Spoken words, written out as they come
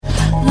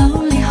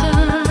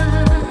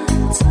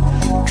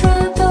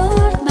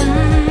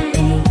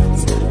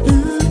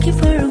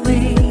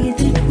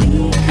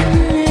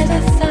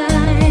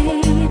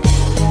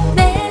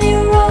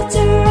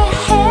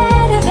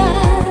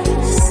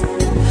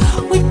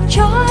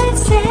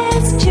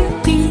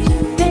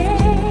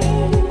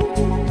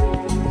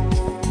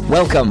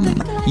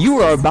Welcome. You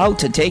are about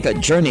to take a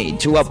journey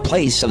to a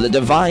place of the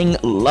divine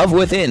love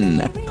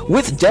within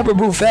with Deborah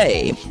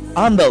Buffet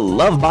on the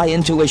Love by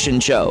Intuition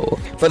show.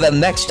 For the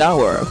next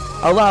hour,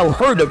 allow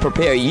her to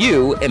prepare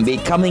you in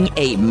becoming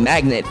a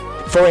magnet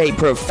for a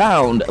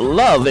profound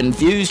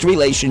love-infused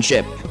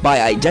relationship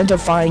by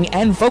identifying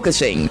and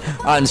focusing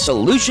on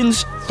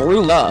solutions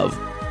through love.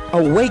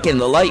 Awaken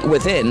the light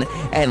within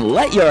and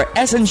let your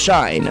essence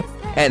shine.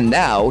 And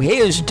now,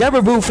 here's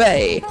Deborah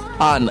Buffet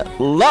on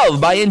Love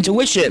by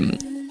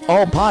Intuition,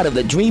 all part of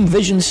the Dream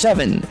Vision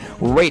 7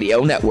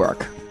 radio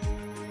network.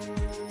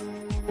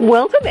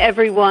 Welcome,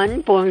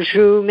 everyone.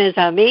 Bonjour, mes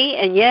amis.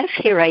 And yes,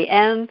 here I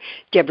am,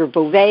 Deborah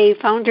Beauvais,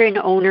 founder and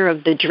owner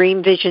of the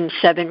Dream Vision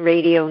 7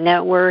 radio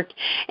network.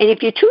 And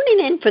if you're tuning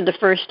in for the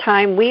first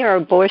time, we are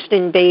a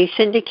Boston-based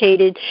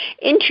syndicated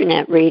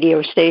internet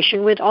radio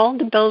station with all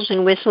the bells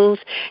and whistles.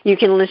 You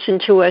can listen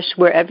to us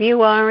wherever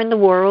you are in the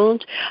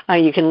world.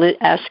 You can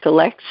ask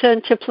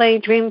Alexa to play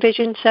Dream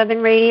Vision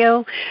 7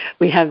 radio.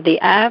 We have the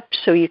app,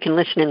 so you can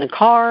listen in the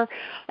car,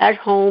 at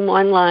home,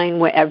 online,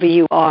 wherever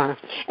you are.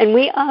 And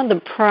we are the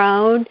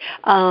proud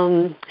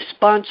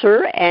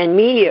sponsor and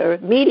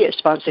media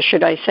sponsor,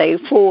 should I say,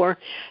 for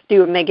the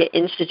Omega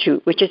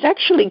Institute, which is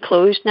actually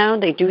closed now.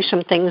 They do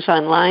some things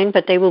online,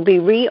 but they will be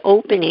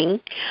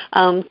reopening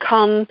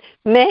come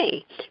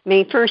May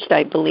 1st,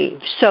 I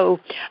believe.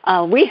 So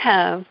we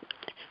have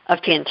a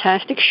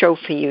fantastic show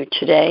for you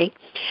today,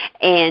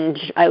 and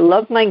I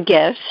love my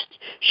guest.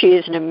 She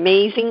is an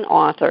amazing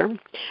author.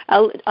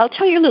 I'll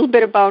tell you a little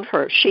bit about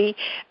her.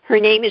 Her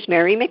name is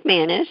Mary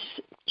McManus.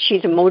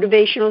 She's a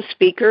motivational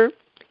speaker,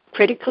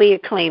 critically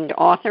acclaimed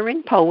author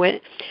and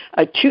poet,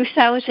 a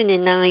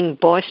 2009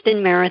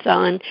 Boston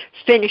Marathon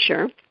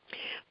finisher,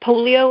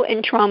 polio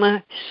and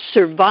trauma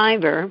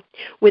survivor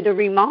with a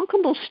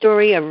remarkable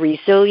story of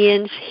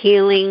resilience,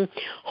 healing,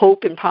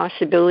 hope, and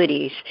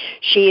possibilities.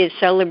 She is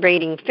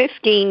celebrating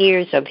 15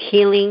 years of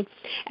healing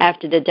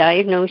after the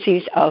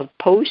diagnosis of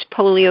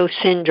post-polio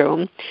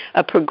syndrome,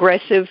 a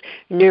progressive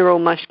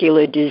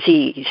neuromuscular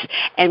disease.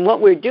 And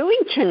what we're doing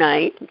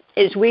tonight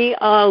is we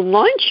are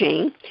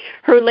launching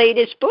her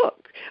latest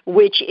book,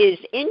 which is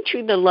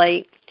Into the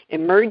Light,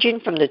 Emerging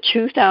from the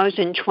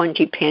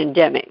 2020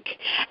 Pandemic.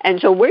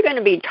 And so we're going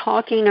to be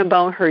talking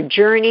about her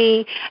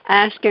journey,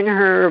 asking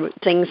her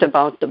things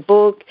about the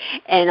book,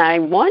 and I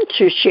want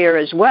to share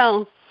as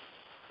well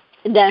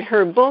that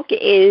her book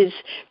is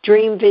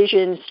Dream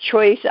Vision's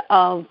choice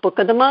of Book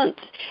of the Month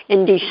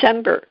in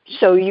December.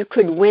 So you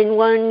could win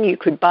one, you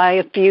could buy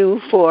a few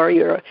for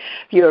your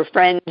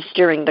friends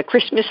during the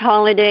Christmas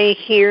holiday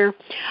here,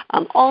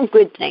 all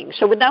good things.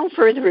 So without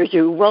further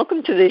ado,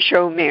 welcome to the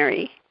show,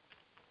 Mary.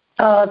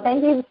 Oh,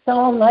 thank you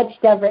so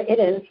much, Deborah. It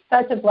is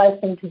such a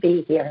blessing to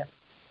be here.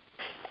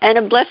 And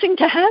a blessing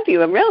to have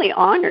you. I'm really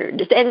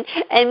honored. And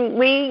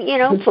we,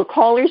 for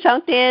callers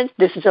out there,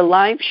 this is a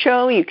live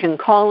show. You can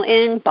call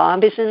in.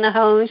 Bob is in the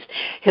house.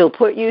 He'll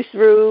put you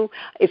through.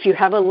 If you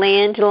have a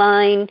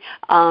landline,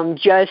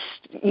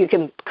 you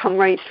can come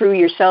right through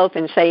yourself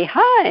and say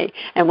hi,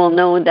 and we'll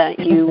know that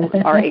you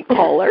are a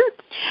caller.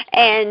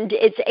 And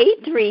it's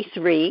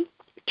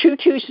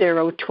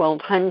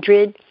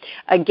 833-220-1200.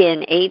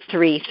 Again,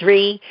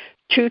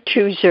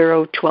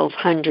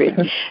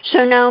 833-220-1200.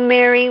 So now,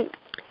 Mary,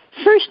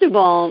 first of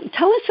all,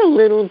 tell us a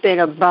little bit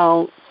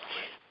about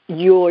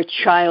your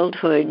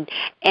childhood.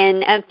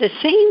 And at the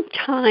same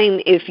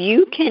time, if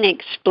you can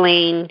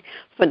explain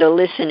for the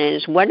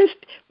listeners, what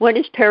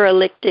is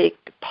paralytic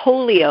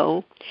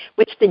polio?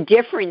 What's the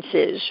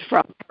differences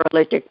from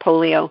paralytic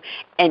polio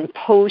and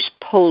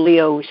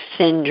post-polio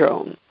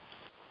syndrome?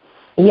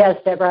 Yes,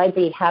 Deborah, I'd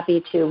be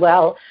happy to.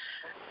 Well,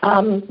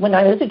 when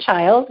I was a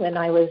child, when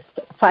I was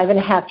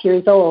 5.5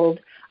 years old,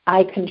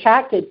 I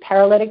contracted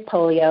paralytic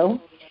polio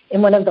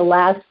in one of the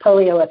last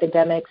polio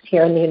epidemics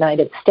here in the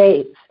United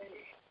States.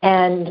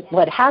 And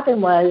what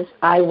happened was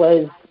I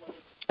was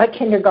a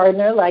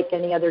kindergartner like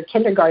any other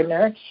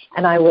kindergartner,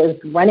 and I was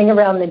running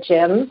around the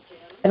gym,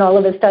 and all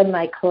of a sudden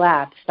I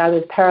collapsed. I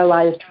was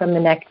paralyzed from the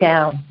neck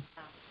down.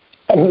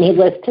 And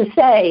needless to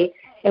say,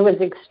 it was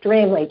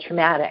extremely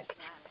traumatic.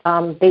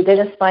 They did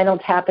a spinal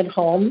tap at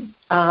home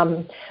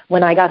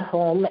when I got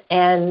home,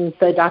 and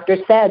the doctor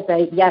said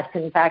that, yes,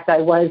 in fact,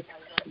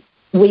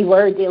 we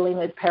were dealing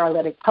with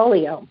paralytic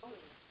polio.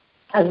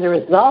 As a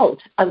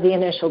result of the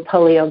initial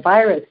polio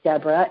virus,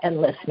 Deborah and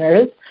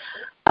listeners,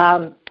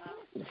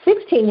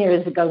 16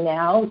 years ago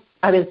now,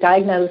 I was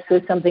diagnosed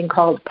with something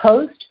called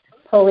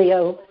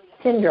post-polio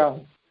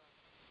syndrome.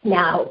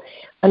 Now,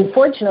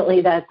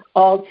 unfortunately, that's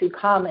all too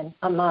common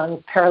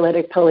among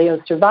paralytic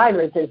polio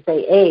survivors as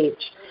they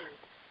age.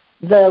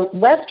 The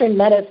Western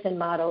medicine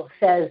model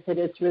says that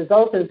it's a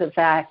result of the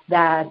fact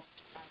that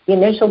the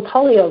initial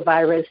polio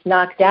virus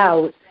knocked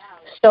out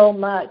so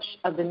much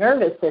of the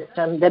nervous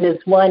system that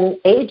as one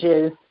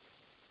ages,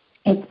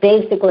 it's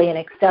basically an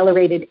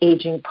accelerated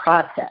aging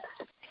process.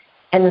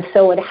 And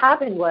so what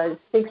happened was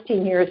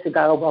 16 years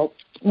ago, well,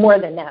 more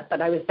than that,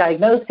 but I was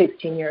diagnosed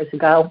 16 years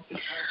ago,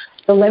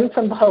 the limb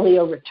from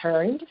polio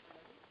returned.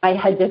 I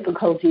had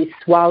difficulty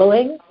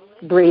swallowing,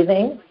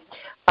 breathing.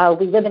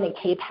 We live in a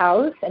Cape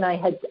house, and I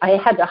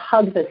had to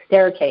hug the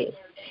staircase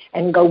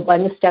and go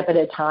one step at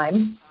a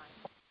time.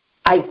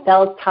 I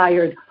felt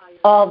tired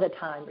all the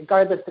time,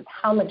 regardless of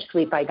how much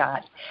sleep I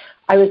got.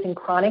 I was in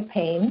chronic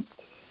pain.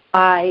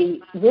 I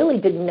really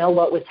didn't know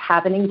what was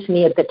happening to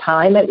me at the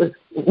time. It was,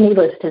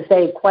 needless to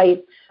say,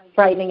 quite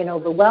frightening and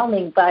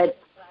overwhelming, but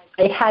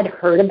I had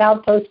heard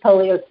about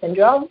post-polio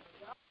syndrome,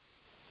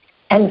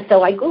 and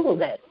so I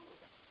Googled it.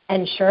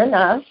 And sure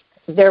enough,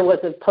 there was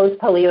a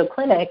post-polio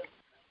clinic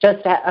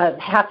just a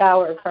half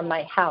hour from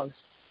my house.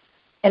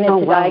 And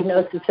it's a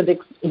diagnosis of,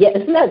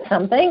 isn't that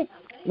something?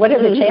 What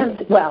are the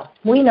chances? Well,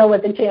 we know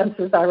what the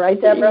chances are, right,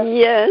 Deborah?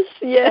 Yes.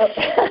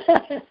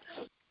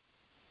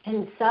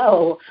 And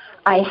so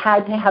I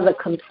had to have a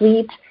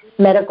complete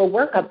medical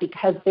workup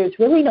because there's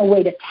really no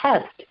way to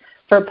test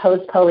for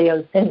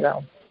post-polio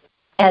syndrome.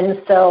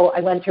 And so I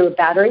went through a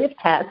battery of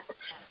tests.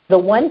 The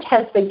one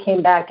test that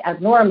came back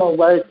abnormal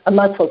was a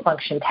muscle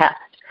function test,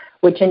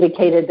 which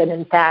indicated that,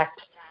 in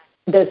fact,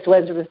 this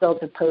was a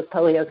result of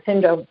post-polio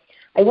syndrome.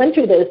 I went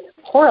through this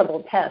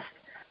horrible test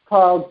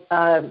called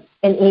an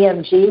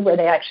EMG, where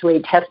they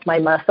actually test my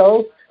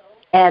muscles,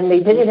 and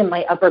they did it in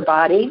my upper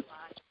body,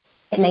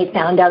 and they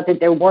found out that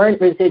there weren't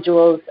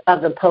residuals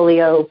of the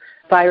polio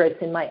virus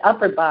in my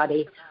upper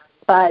body,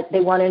 but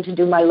they wanted to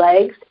do my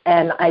legs,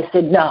 and I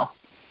said no.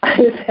 I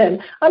said,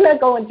 I'm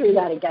not going through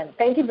that again.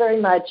 Thank you very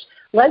much.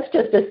 Let's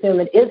just assume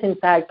it is, in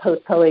fact,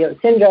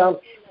 post-polio syndrome,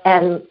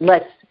 and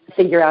let's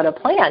figure out a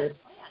plan.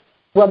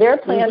 Well, their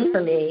plan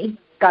for me,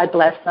 God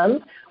bless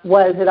them,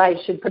 was that I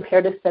should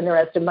prepare to spend the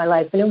rest of my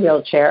life in a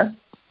wheelchair,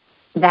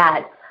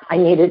 that I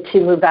needed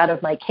to move out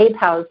of my Cape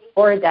house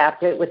or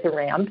adapt it with a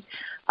ramp,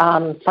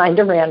 find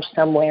a ranch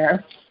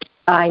somewhere.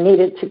 I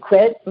needed to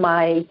quit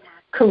my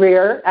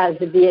career as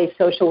a VA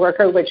social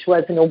worker, which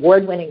was an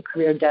award-winning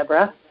career,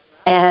 Deborah,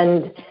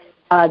 and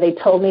they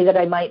told me that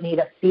I might need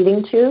a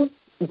feeding tube,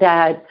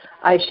 that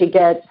I should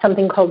get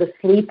something called a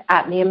sleep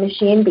apnea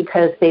machine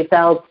because they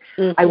felt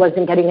I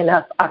wasn't getting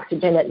enough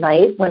oxygen at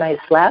night when I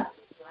slept.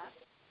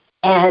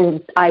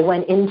 And I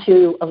went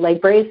into a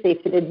leg brace. They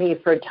fitted me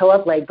for a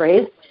toe-up leg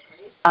brace.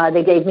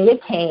 They gave me a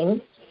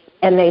cane,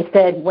 and they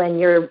said, when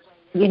you're,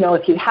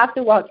 if you have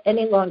to walk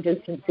any long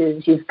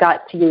distances, you've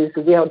got to use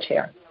a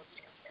wheelchair.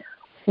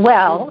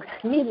 Well,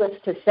 needless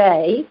to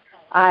say,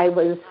 I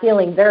was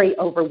feeling very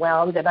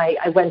overwhelmed, and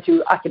I went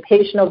through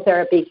occupational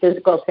therapy,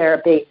 physical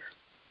therapy,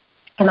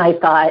 and I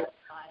thought,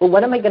 well,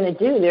 what am I going to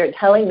do? They're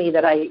telling me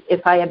that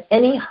if I have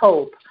any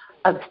hope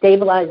of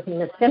stabilizing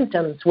the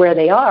symptoms where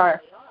they are,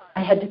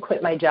 I had to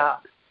quit my job.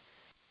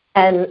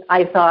 And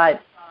I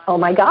thought, oh,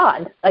 my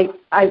God,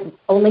 I've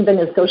only been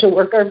a social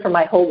worker for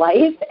my whole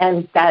life,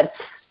 and that's,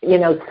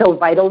 so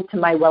vital to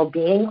my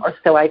well-being, or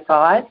so I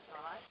thought.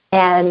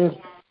 And,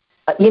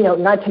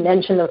 not to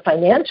mention the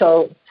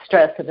financial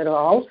stress of it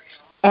all.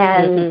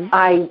 And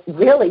I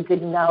really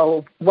didn't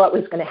know what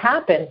was going to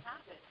happen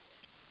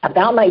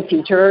about my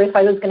future, or if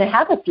I was going to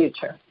have a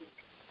future.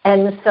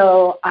 And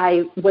so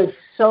I was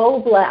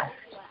so blessed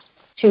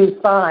to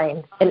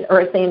find an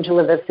earth angel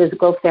of a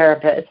physical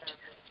therapist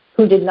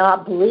who did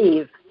not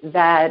believe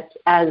that,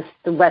 as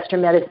the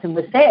Western medicine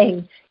was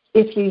saying,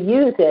 if you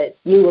use it,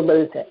 you will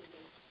lose it.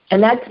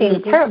 And that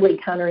seemed terribly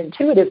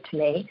counterintuitive to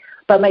me,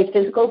 but my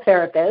physical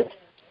therapist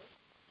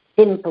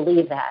didn't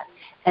believe that.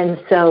 And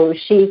so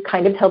she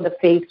kind of held the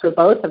faith for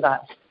both of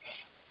us.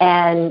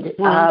 And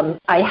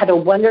I had a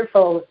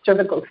wonderful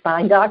cervical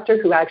spine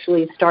doctor who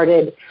actually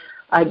started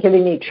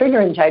giving me trigger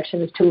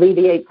injections to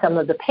alleviate some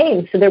of the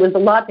pain. So there was a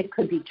lot that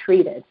could be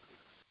treated.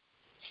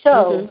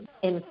 So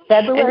in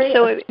February,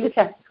 and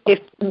so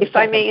if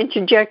I may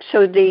interject,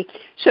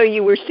 so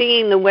you were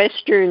seeing the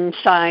Western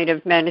side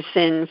of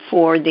medicine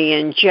for the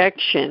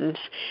injections,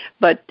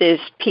 but this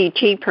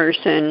PT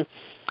person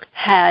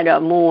had a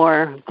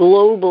more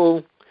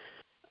global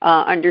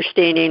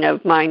understanding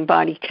of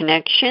mind-body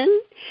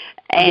connection,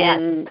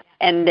 and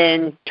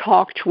then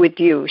talked with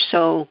you.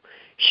 So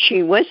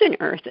she was an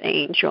earth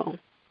angel.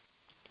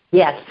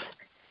 Yes,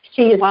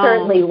 she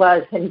certainly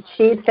was. And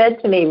she said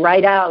to me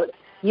right out,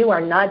 you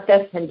are not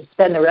destined to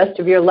spend the rest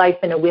of your life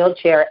in a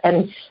wheelchair.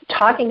 And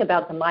talking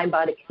about the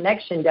mind-body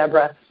connection,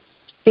 Deborah,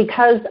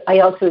 because I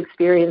also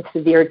experienced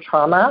severe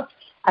trauma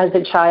as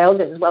a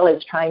child, as well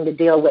as trying to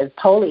deal with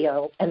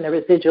polio and the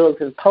residuals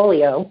of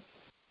polio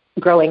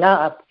growing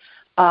up,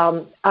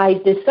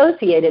 I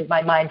dissociated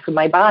my mind from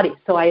my body.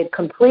 So I had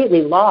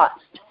completely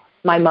lost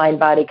my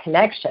mind-body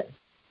connection.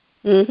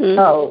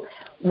 So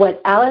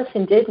what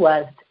Allison did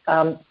was,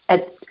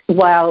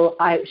 while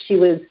she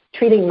was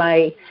treating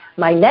my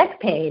neck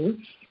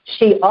pain,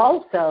 she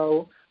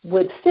also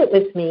would sit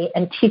with me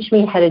and teach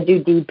me how to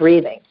do deep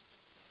breathing,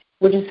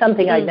 which is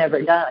something I'd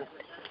never done.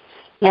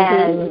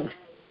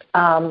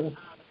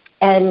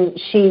 And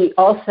she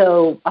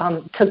also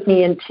took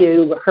me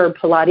into her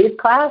Pilates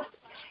class,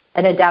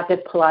 an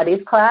adaptive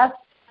Pilates class,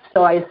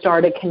 so I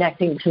started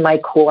connecting to my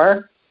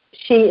core.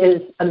 She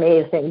is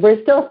amazing.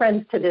 We're still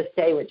friends to this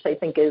day, which I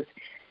think is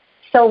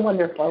so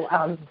wonderful.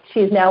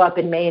 She's now up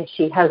in Maine.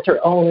 She has her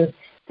own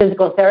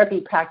physical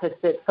therapy practice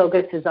that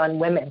focuses on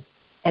women.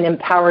 and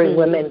empowering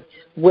women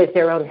with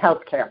their own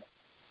health care.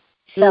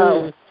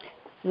 So,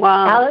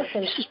 wow.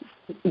 Allison,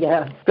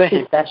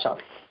 she's special.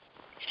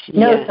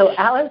 Yes. So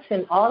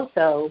Allison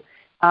also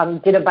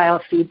did a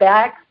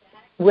biofeedback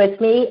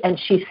with me, and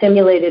she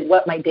simulated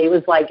what my day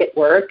was like at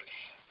work.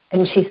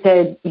 And she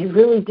said, you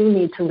really do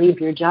need to leave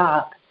your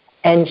job.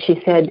 And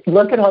she said,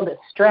 look at all the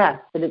stress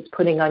that it's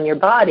putting on your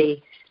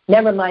body,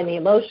 never mind the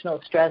emotional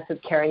stress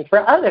of caring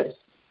for others.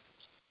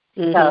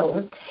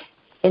 So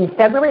in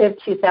February of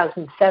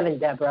 2007,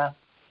 Deborah,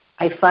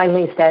 I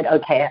finally said,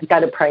 okay, I've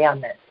got to pray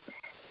on this.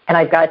 And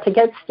I've got to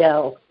get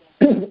still.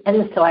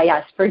 And so I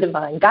asked for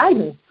divine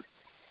guidance.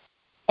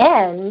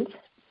 And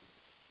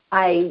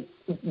I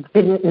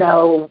didn't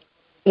know,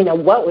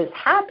 what was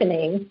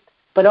happening,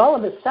 but all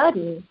of a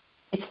sudden,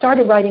 I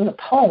started writing a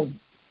poem.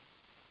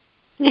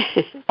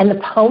 And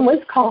the poem was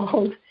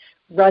called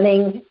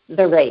Running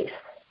the Race.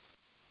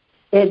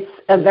 It's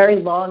a very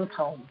long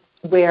poem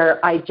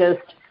where I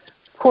just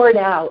poured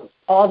out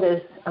all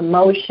this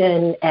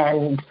emotion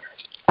and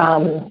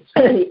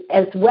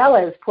as well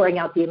as pouring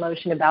out the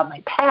emotion about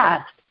my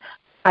past,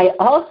 I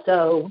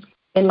also,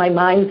 in my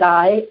mind's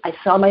eye, I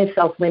saw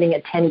myself winning a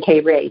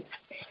 10K race.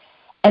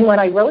 And when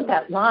I wrote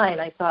that line,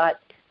 I thought,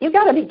 you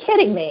got to be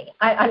kidding me.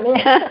 I mean,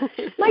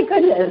 my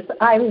goodness,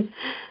 I'm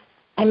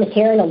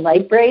here in a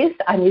light race.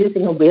 I'm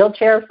using a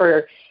wheelchair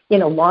for,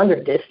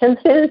 longer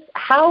distances.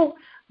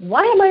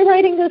 Why am I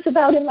writing this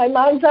about in my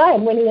mind's eye?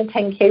 I'm winning a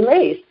 10K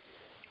race.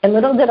 And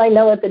little did I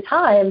know at the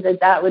time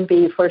that would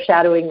be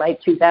foreshadowing my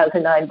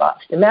 2009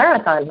 Boston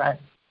Marathon run.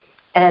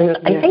 And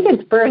I think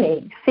it's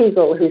Bernie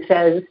Siegel who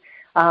says,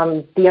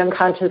 the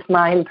unconscious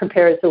mind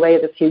prepares the way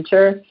of the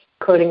future,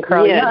 quoting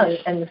Carl Jung.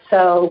 And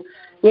so,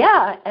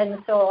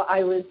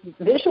 I was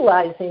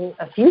visualizing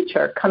a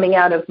future coming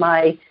out of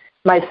my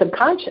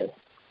subconscious.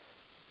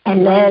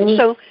 And then...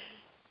 So,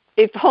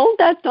 hold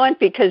that thought,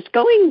 because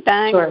going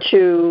back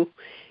to,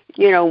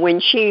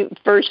 when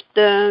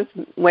the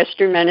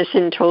Western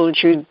medicine told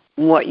you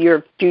what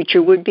your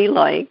future would be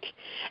like,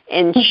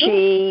 and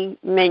she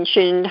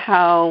mentioned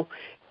how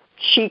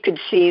she could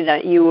see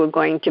that you were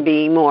going to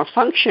be more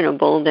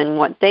functionable than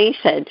what they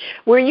said.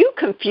 Were you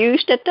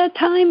confused at that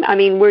time? I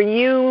mean,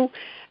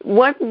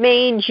 what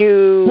made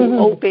you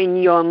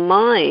open your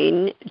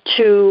mind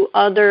to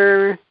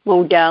other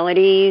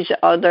modalities,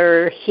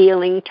 other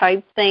healing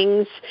type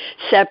things,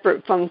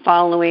 separate from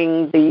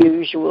following the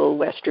usual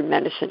Western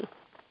medicine?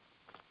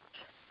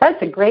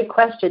 That's a great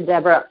question,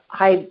 Deborah.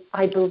 I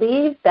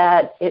believe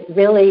that it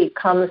really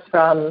comes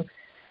from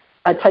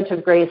a touch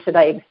of grace that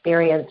I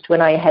experienced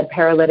when I had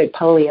paralytic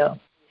polio.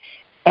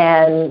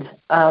 And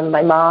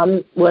my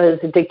mom was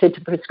addicted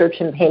to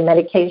prescription pain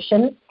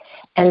medication,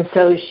 and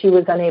so she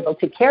was unable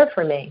to care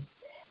for me.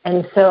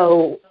 And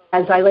so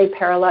as I lay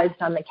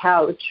paralyzed on the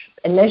couch,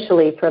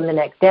 initially from the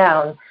neck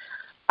down,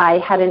 I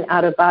had an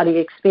out-of-body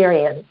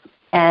experience,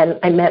 and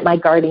I met my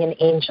guardian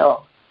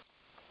angel.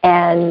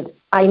 And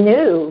I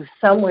knew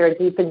somewhere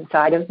deep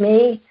inside of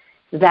me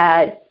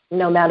that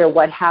no matter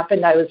what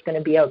happened, I was going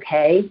to be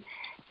okay.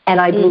 And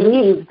I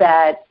believe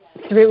that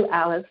through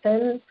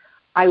Allison,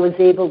 I was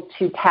able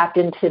to tap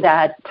into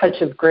that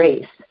touch of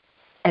grace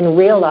and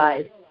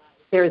realize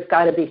there's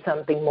got to be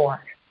something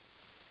more.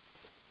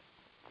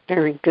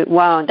 Very good.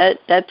 Wow,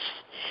 that's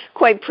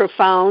quite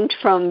profound,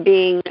 from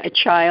being a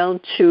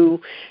child to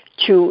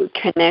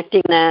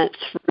connecting that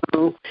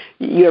through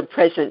your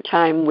present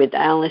time with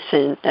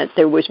Allison, that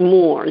there was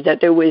more,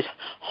 that there was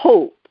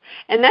hope.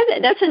 And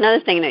that's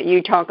another thing that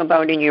you talk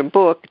about in your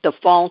book, the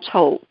false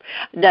hope,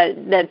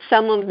 that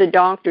some of the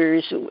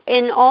doctors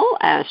in all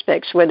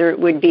aspects, whether it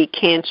would be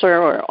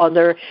cancer or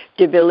other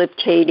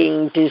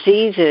debilitating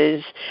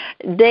diseases,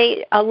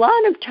 they a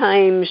lot of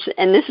times,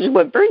 and this is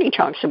what Bernie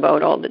talks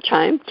about all the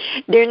time,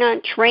 they're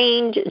not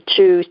trained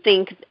to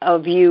think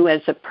of you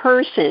as a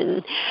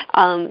person.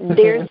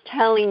 They're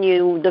telling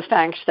you the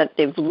facts that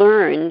they've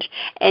learned,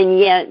 and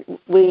yet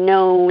we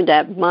know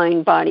that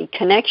mind-body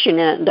connection,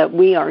 that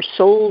we are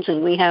souls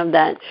and we have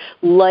that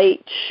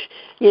light,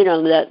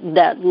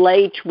 that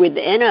light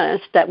within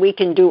us, that we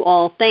can do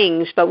all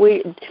things, but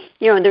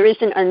there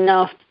isn't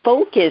enough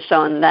focus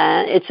on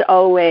that. It's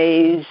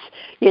always,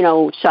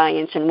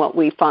 science and what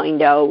we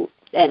find out,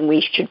 and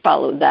we should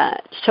follow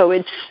that. So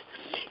it's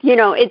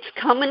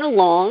coming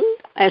along,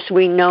 as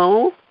we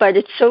know, but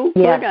it's so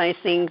good, I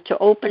think, to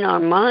open our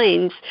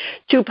minds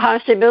to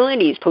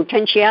possibilities,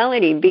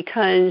 potentiality,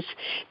 because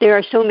there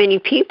are so many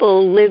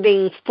people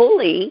living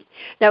fully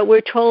that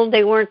were told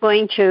they weren't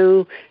going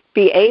to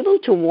be able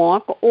to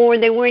walk, or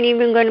they weren't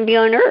even going to be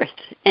on Earth.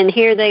 And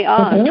here they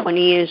are, 20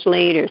 years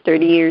later,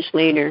 30 years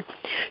later.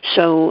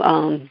 So,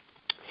 I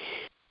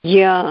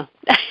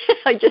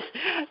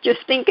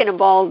just thinking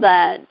of all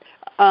that.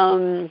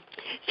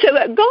 So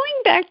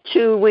going back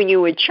to when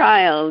you were a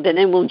child, and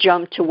then we'll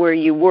jump to where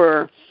you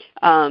were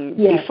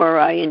before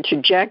I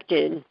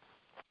interjected.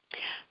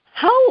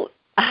 How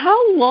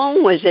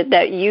long was it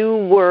that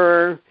you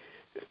were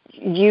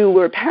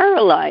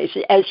paralyzed?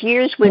 As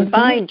years went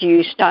by, do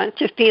you start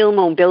to feel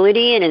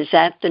mobility, and is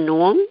that the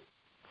norm?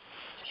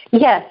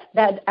 Yes,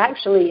 that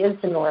actually is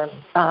the norm.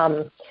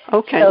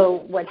 Okay.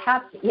 So what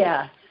happened?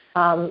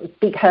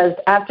 Because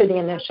after the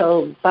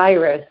initial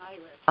virus,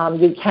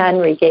 you can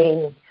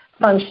regain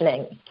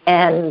functioning,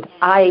 and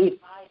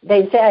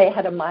they say I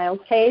had a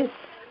mild case.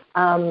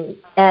 And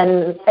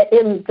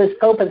in the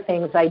scope of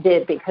things I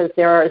did, because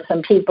there are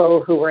some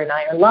people who were in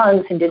iron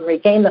lungs and didn't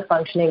regain the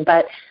functioning,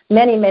 but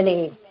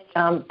many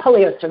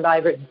polio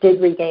survivors did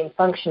regain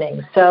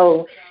functioning.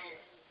 So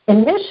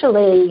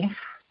initially,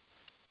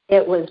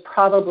 it was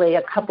probably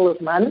a couple of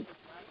months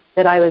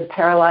that I was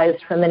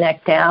paralyzed from the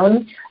neck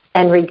down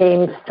and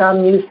regained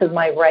some use of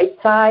my right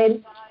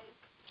side.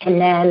 And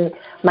then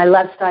my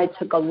left side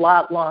took a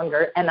lot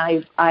longer, and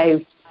I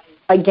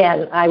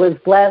was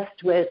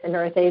blessed with an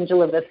earth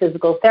angel of a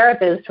physical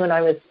therapist when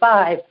I was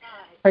 5.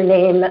 Her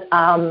name,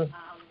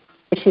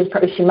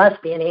 she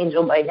must be an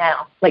angel by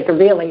now, like a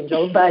real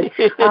angel, but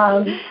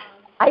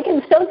I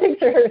can still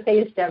picture her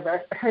face,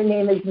 Deborah. Her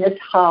name is Miss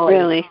Holly.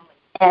 Really?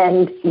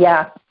 And,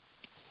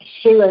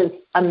 she was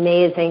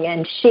amazing.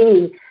 And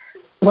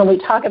when we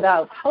talk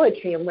about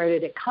poetry and where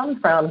did it come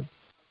from,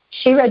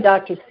 she read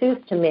Dr.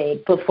 Seuss to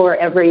me before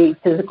every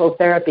physical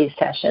therapy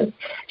session.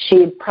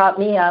 She'd prop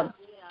me up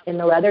in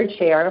the leather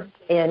chair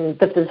in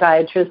the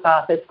physiatrist's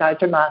office,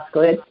 Dr.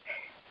 Moskowitz,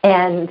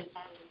 and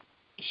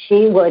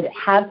she would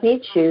have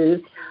me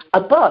choose a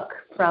book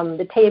from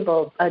the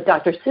table, a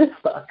Dr. Seuss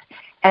book.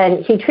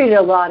 And he treated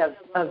a lot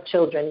of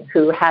children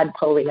who had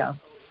polio.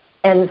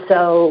 And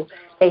so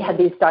they had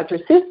these Dr.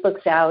 Seuss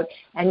books out,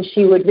 and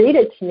she would read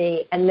it to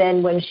me, and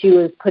then when she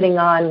was putting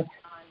on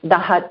the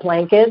hot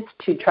blankets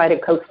to try to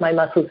coax my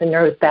muscles and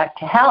nerves back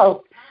to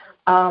health,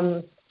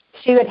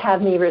 she would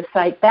have me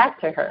recite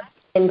back to her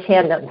in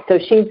tandem. So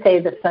she'd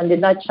say the sun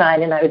did not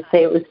shine, and I would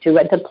say it was too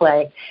wet to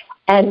play.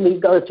 And we'd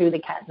go through the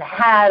Cat in the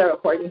Hat or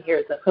Horton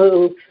Hears a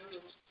Who.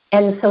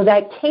 And so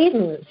that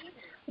cadence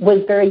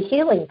was very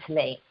healing to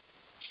me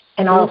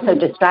and also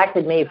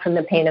distracted me from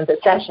the pain of the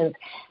sessions.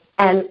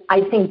 And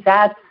I think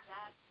that's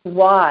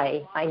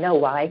why, I know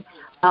why,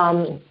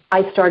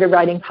 I started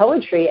writing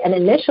poetry. And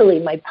initially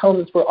my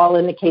poems were all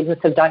in the cadence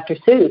of Dr.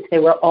 Seuss. They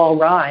were all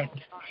rhymes.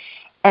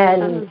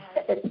 And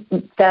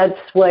that's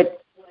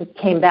what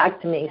came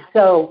back to me.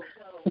 So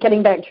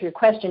getting back to your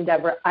question,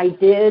 Deborah,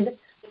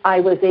 I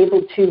was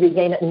able to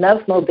regain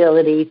enough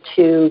mobility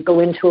to go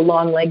into a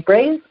long leg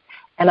brace,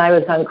 and I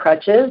was on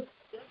crutches.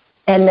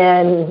 And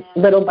then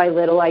little by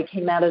little, I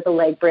came out of the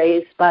leg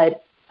brace,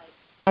 but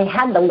I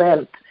had the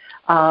limp.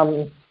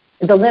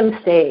 The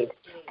limp stayed.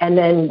 And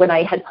then when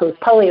I had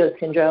post-polio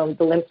syndrome,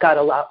 the limp got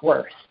a lot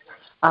worse,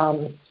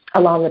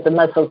 along with the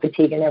muscle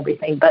fatigue and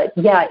everything. But,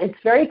 yeah, it's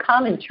very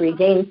common to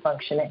regain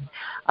functioning.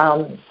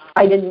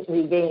 I didn't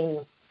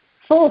regain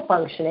full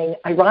functioning,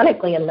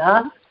 ironically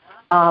enough,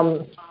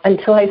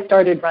 until I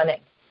started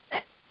running.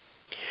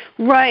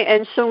 Right,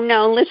 and so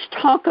now let's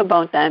talk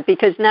about that,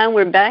 because now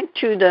we're back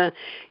to the,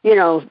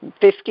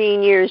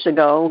 15 years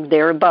ago,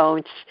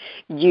 thereabouts,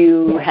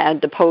 you had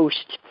the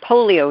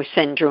post-polio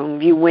syndrome.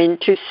 You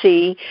went to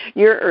see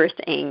your earth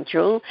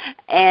angel,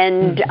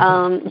 and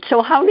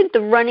so how did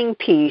the running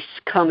piece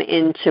come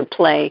into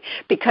play?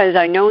 Because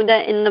I know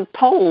that in the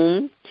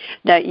poem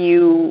that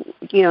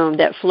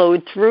that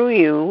flowed through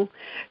you,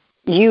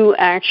 you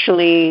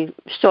actually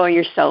saw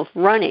yourself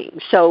running.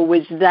 So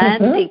was that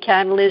the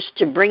catalyst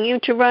to bring you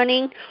to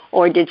running,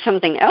 or did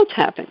something else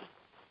happen?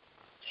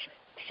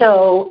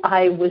 So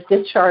I was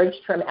discharged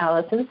from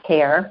Allison's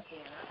care,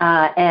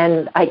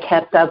 and I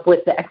kept up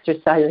with the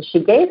exercises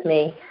she gave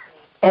me.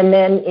 And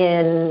then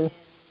in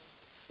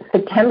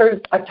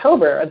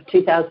October of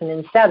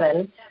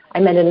 2007, I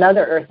met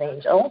another earth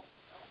angel,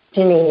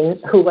 Janine,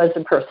 who was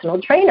a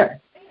personal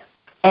trainer.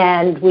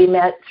 And we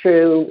met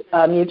through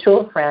a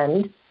mutual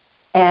friend.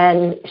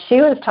 And she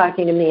was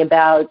talking to me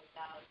about,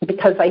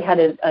 because I had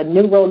a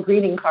New World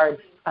greeting card,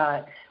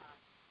 what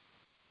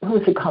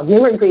was it called? New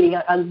World greeting,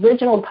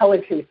 original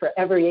poetry for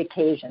every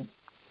occasion.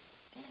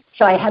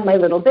 So I had my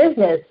little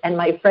business, and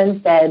my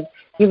friend said,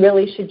 you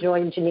really should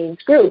join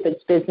Janine's group.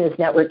 It's Business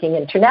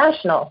Networking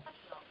International.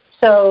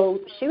 So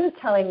she was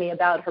telling me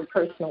about her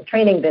personal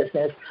training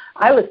business.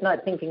 I was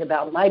not thinking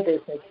about my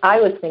business.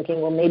 I was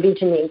thinking, well, maybe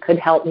Janine could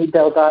help me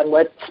build on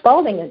what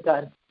Spalding had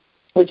done,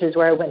 which is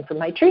where I went for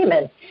my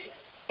treatment.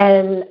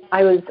 And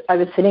I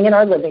was sitting in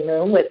our living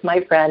room with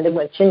my friend and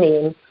with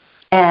Janine,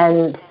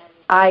 and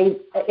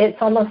it's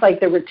almost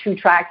like there were two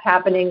tracks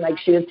happening. Like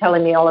she was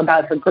telling me all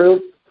about her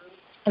group,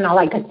 and all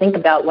I could think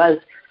about was,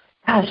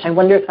 gosh, I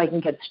wonder if I can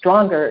get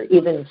stronger,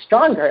 even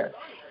stronger.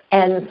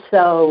 And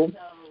so,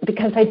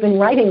 because I'd been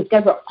writing,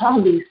 Deborah,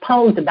 all these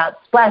poems about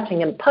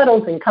splashing in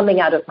puddles and coming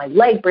out of my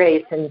leg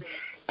brace and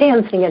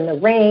dancing in the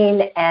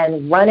rain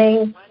and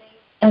running.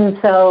 And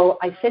so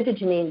I said to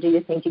Janine, do you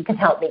think you can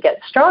help me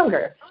get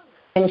stronger?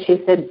 And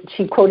she said,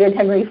 she quoted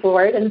Henry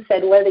Ford and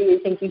said, whether you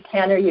think you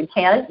can or you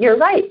can't, you're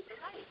right.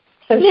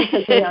 So she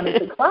took me on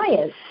as a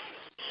client.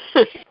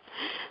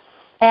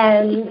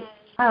 And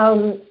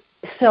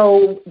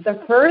so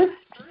the first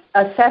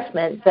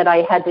assessment that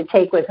I had to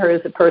take with her as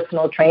a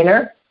personal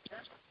trainer,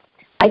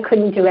 I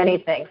couldn't do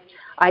anything.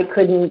 I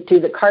couldn't do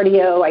the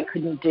cardio. I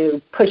couldn't do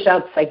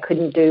push-ups. I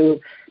couldn't do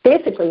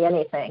basically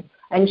anything.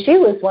 And she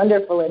was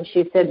wonderful, and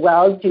she said,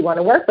 well, do you want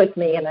to work with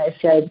me? And I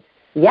said,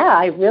 yeah,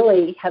 I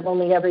really have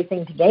only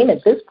everything to gain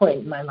at this point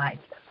in my life.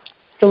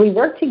 So we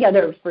worked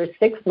together for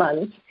 6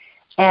 months,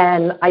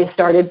 and I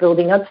started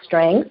building up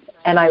strength,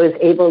 and I was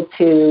able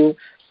to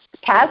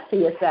pass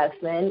the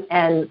assessment.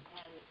 And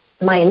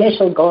my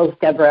initial goals,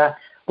 Deborah,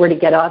 were to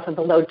get off of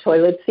a low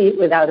toilet seat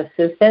without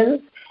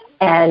assistance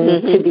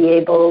and to be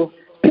able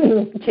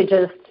to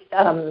just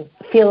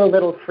feel a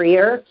little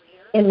freer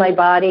in my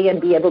body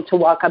and be able to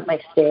walk up my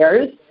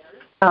stairs.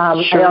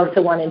 I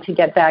also wanted to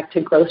get back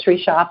to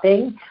grocery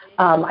shopping.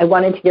 I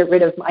wanted to get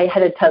rid of, I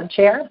had a tub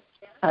chair.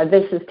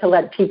 This is to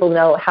let people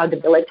know how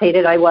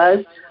debilitated I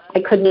was. I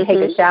couldn't take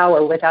a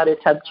shower without a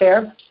tub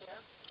chair.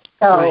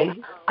 So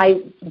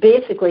I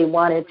basically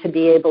wanted to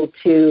be able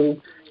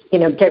to,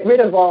 get rid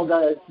of all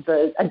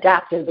the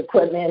adaptive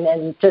equipment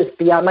and just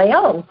be on my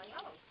own.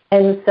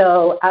 And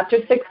so after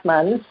 6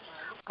 months,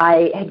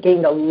 I had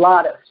gained a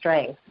lot of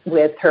strength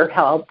with her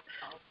help.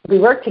 We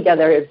worked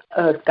together,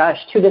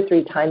 2 to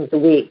 3 times a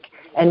week,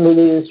 and we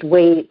used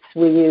weights,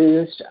 we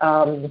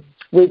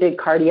did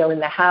cardio in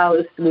the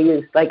house, we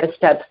used like a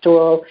step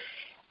stool.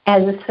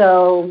 And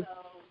so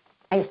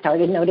I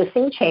started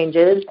noticing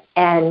changes,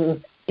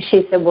 and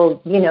she said,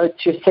 well,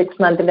 it's your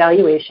 6-month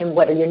evaluation.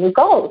 What are your new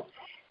goals?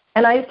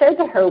 And I said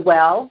to her,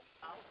 well,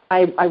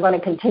 I want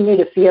to continue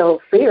to feel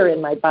freer in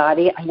my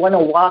body. I want to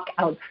walk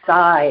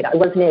outside. I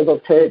wasn't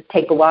able to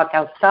take a walk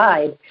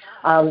outside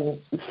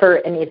for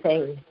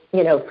anything,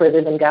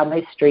 further than down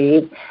my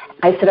street.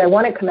 I said, I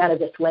want to come out of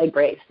this leg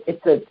brace.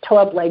 It's a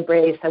toe-up leg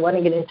brace. I want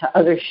to get into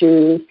other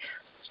shoes.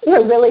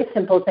 Really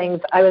simple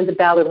things. I was a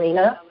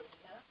ballerina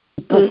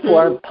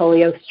before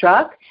polio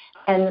struck.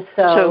 And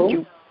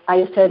so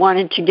I said,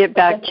 wanted to get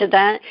back to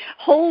that.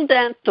 Hold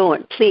that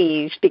thought,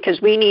 please, because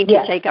we need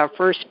to take our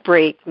first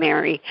break,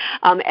 Mary.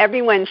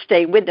 Everyone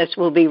stay with us.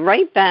 We'll be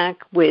right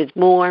back with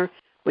more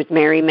with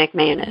Mary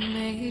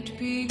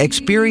McManus.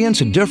 Experience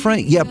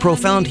different yet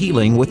profound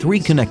healing with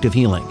Reconnective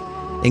Healing.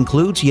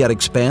 Includes yet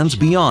expands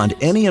beyond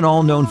any and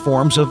all known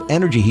forms of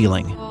energy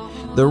healing.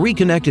 The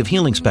Reconnective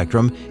Healing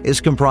spectrum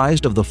is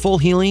comprised of the full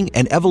healing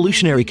and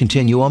evolutionary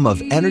continuum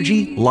of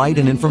energy, light,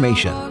 and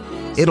information.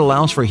 It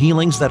allows for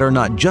healings that are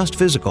not just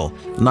physical,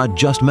 not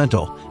just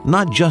mental,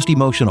 not just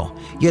emotional,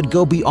 yet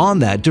go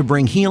beyond that to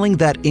bring healing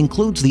that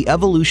includes the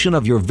evolution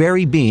of your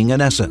very being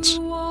and essence.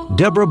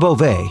 Deborah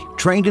Beauvais,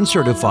 trained and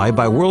certified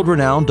by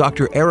world-renowned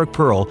Dr. Eric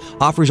Pearl,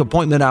 offers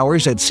appointment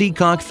hours at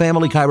Seacock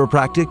Family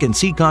Chiropractic in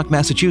Seacock,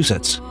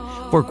 Massachusetts.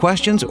 For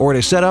questions or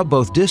to set up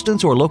both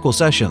distance or local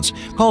sessions,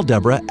 call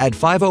Deborah at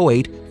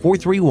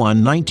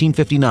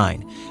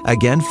 508-431-1959.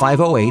 Again,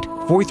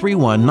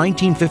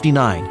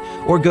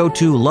 508-431-1959. Or go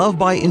to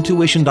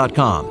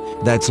lovebyintuition.com.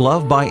 That's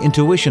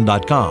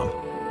lovebyintuition.com.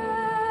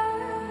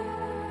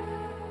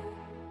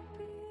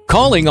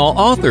 Calling all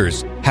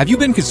authors. Have you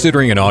been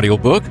considering an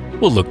audiobook?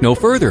 Well, look no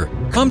further.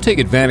 Come take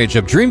advantage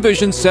of Dream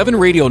Vision 7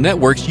 Radio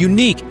Network's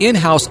unique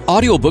in-house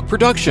audiobook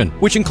production,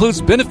 which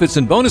includes benefits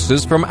and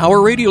bonuses from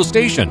our radio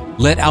station.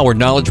 Let our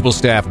knowledgeable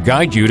staff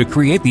guide you to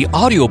create the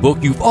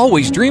audiobook you've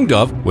always dreamed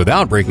of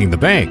without breaking the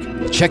bank.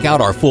 Check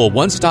out our full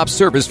one-stop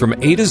service from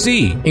A to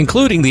Z,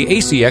 including the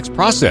ACX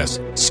process.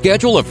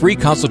 Schedule a free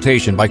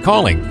consultation by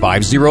calling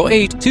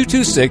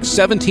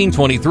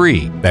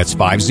 508-226-1723. That's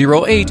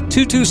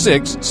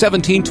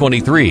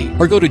 508-226-1723.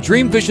 Or go to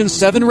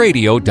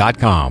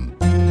dreamvision7radio.com.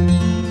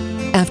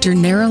 After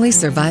narrowly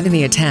surviving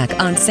the attack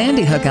on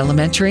Sandy Hook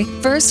Elementary,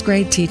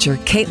 first-grade teacher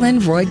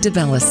Caitlin Roy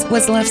DeBellis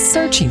was left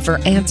searching for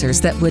answers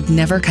that would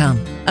never come.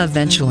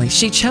 Eventually,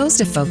 she chose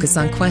to focus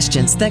on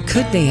questions that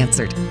could be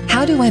answered.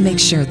 How do I make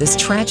sure this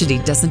tragedy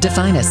doesn't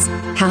define us?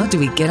 How do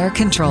we get our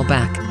control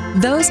back?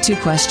 Those two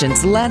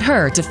questions led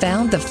her to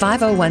found the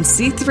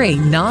 501c3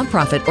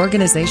 nonprofit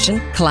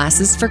organization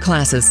Classes for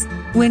Classes.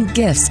 When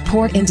gifts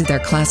poured into their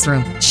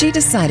classroom, she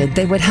decided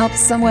they would help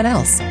someone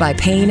else by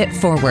paying it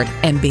forward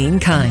and being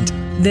kind.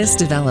 This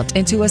developed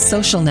into a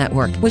social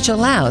network which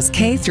allows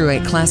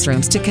K-8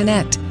 classrooms to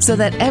connect so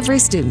that every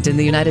student in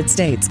the United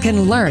States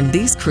can learn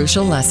these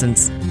crucial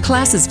lessons.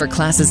 Classes for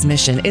Classes'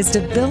 mission is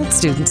to build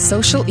students'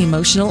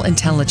 social-emotional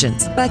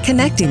intelligence by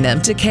connecting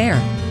them to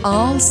care.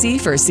 All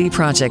C4C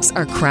projects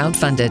are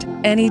crowd-funded.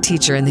 Any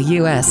teacher in the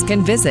U.S.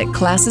 can visit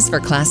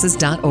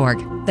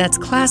classesforclasses.org. That's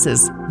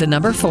classes, the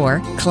number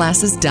 4,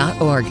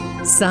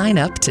 classes.org. Sign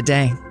up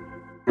today.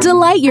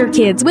 Delight your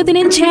kids with an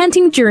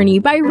enchanting journey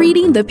by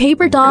reading the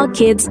Paper Doll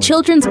Kids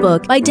children's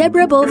book by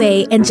Deborah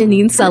Beauvais and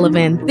Janine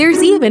Sullivan.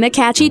 There's even a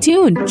catchy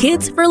tune,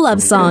 Kids for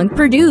Love Song,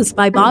 produced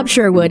by Bob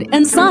Sherwood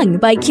and sung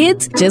by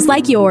kids just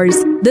like yours.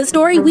 The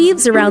story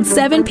weaves around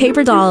 7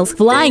 paper dolls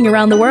flying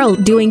around the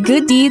world doing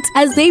good deeds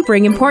as they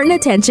bring important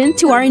attention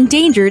to our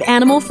endangered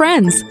animal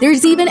friends.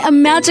 There's even a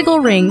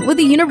magical ring with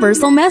a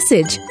universal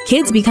message.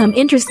 Kids become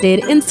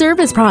interested in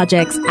service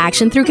projects,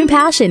 action through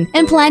compassion,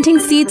 and planting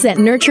seeds that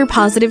nurture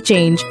positive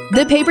change. Challenge.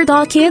 The Paper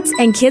Doll Kids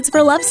and Kids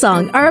for Love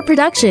song are a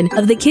production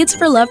of the Kids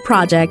for Love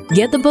Project.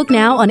 Get the book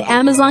now on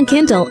Amazon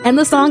Kindle and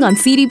the song on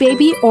CD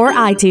Baby or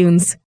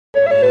iTunes.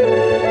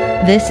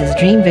 This is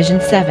Dream Vision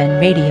 7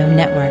 Radio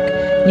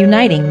Network,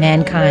 uniting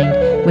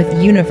mankind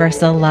with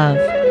universal love.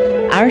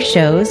 Our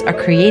shows are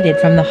created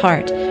from the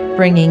heart,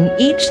 bringing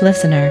each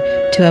listener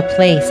to a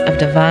place of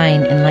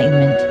divine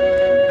enlightenment.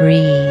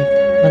 Breathe,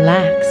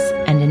 relax,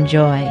 and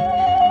enjoy.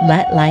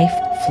 Let life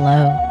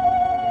flow.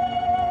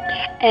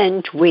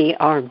 And we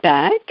are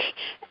back.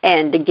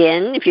 And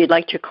again, if you'd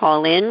like to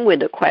call in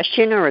with a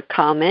question or a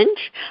comment,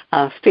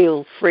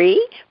 feel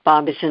free.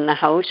 Bob is in the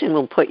house and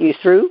we'll put you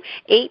through.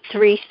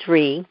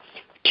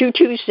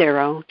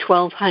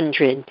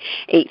 833-220-1200.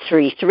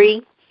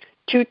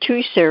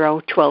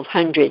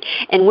 833-220-1200.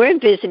 And we're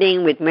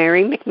visiting with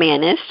Mary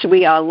McManus.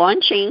 We are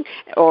launching,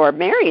 or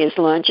Mary is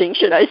launching,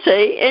 should I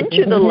say,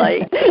 Into the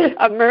Light,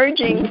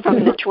 Emerging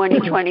from the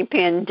 2020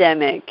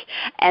 Pandemic.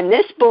 And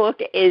this book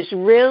is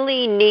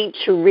really neat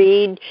to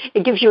read.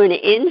 It gives you an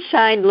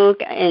inside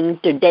look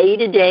into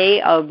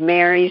day-to-day of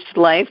Mary's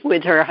life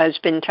with her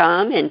husband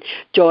Tom and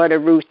daughter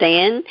Ruth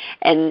Ann,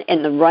 and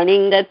the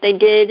running that they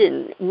did,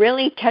 and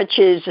really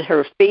touches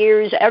her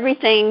fears,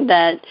 everything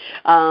that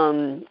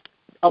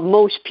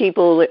most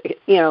people,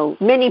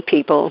 many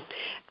people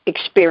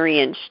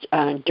experienced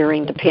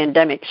during the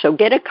pandemic. So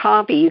get a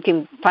copy. You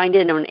can find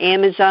it on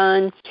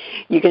Amazon.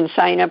 You can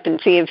sign up and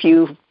see if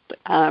you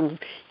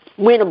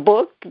win a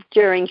book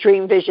during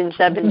Dream Vision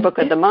 7 Book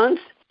of the Month.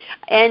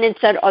 And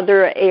it's at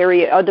other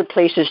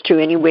places too,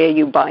 anywhere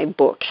you buy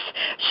books.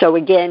 So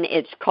again,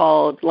 it's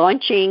called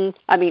Into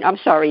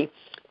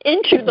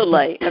the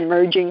Light,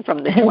 Emerging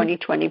from the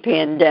 2020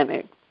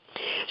 Pandemic.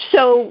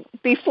 So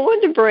before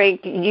the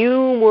break,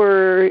 you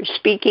were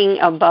speaking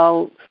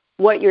about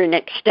what your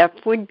next step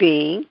would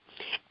be,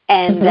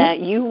 and that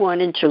you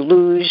wanted to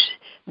lose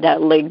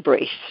that leg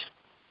brace.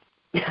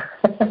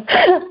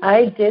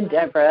 I did,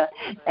 Deborah.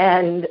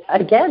 And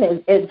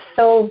again, it's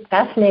so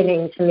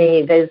fascinating to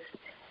me,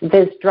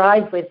 this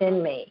drive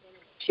within me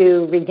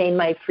to regain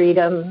my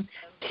freedom,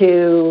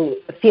 to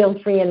feel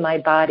free in my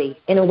body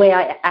in a way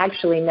I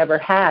actually never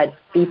had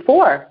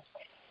before.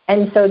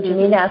 And so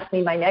Janine asked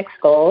me my next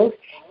goals,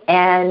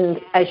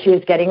 and as she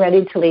was getting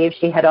ready to leave,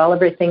 she had all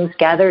of her things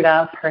gathered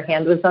up. Her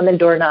hand was on the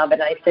doorknob,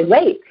 and I said,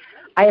 wait,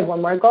 I have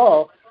one more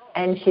goal.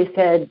 And she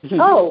said,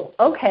 oh,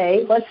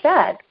 okay, what's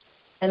that?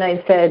 And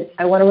I said,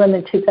 I want to run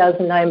the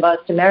 2009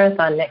 Boston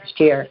Marathon next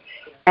year,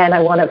 and I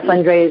want to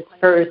fundraise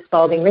for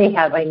Spalding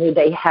Rehab. I knew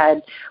they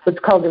had what's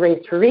called the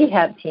Race for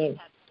Rehab team.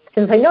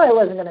 Since I knew I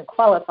wasn't going to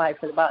qualify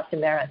for the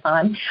Boston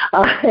Marathon,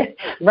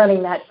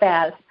 running that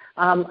fast,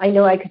 I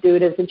knew I could do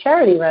it as a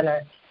charity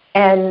runner.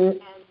 And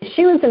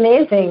she was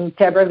amazing,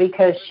 Deborah,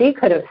 because she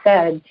could have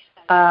said,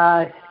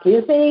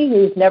 excuse me,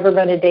 you've never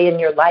run a day in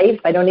your life.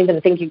 I don't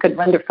even think you could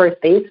run to first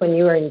base when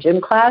you were in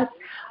gym class.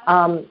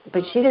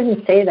 But she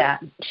didn't say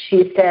that.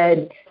 She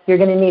said, you're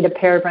going to need a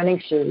pair of running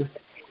shoes.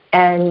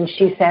 And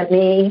she sent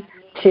me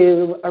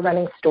to a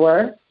running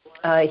store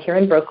here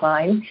in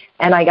Brookline,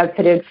 and I got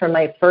fitted for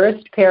my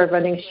first pair of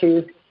running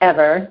shoes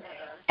ever.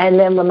 And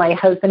then when my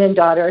husband and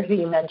daughter, who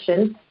you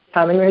mentioned,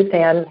 Tom and Ruth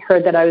Ann,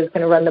 heard that I was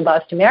going to run the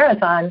Boston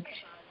Marathon,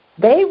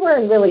 they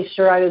weren't really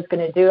sure I was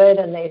going to do it,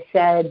 and they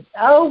said,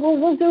 oh, well,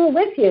 we'll do it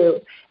with you,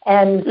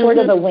 and sort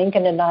of a wink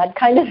and a nod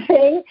kind of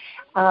thing.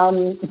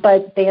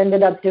 But they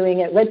ended up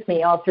doing it with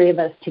me, all three of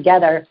us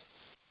together.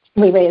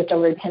 We raised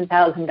over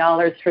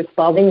 $10,000 for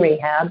Spalding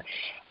Rehab.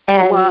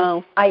 And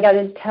wow. I got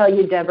to tell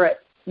you, Deborah,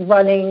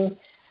 running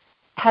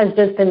has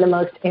just been the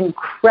most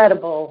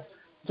incredible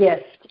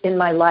gift in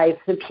my life.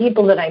 The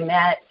people that I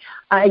met,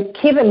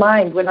 keep in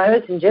mind, when I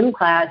was in gym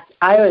class,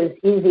 I was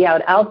easy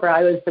out alpha.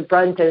 I was the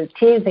brunt of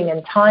teasing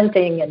and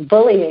taunting and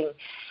bullying.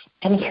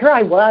 And here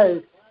I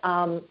was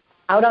out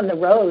on the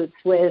roads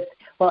with,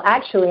 well,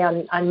 actually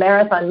on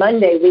Marathon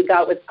Monday, we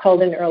got what's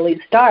called an early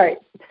start.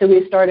 So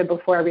we started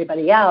before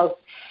everybody else.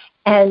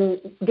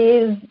 And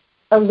these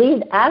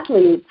elite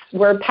athletes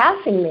were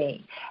passing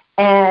me.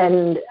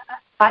 And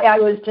I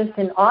was just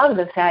in awe of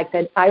the fact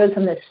that I was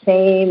on the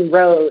same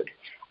road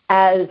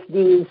as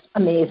these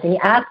amazing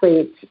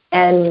athletes.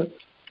 And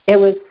it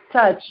was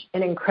such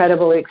an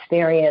incredible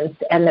experience.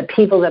 And the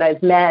people that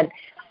I've met,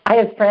 I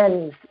have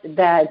friends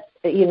that,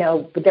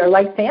 they're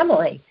like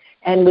family,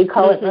 and we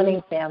call it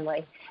running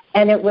family.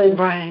 And it was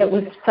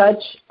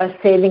such a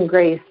saving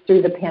grace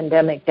through the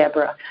pandemic,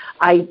 Deborah.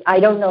 I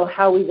don't know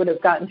how we would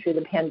have gotten through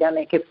the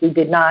pandemic if we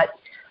didn't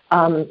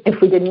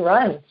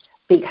run,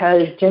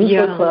 because gyms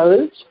were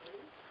closed,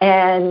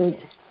 and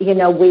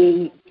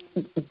we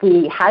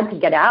had to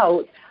get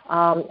out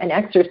and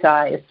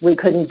exercise. We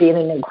couldn't be in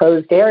an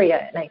enclosed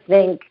area, and I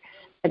think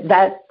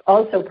that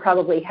also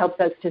probably helped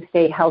us to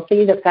stay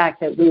healthy. The fact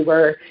that we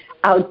were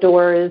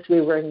outdoors, we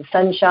were in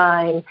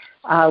sunshine,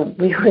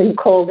 we were in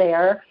cold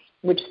air,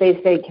 which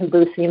they say can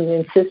boost the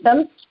immune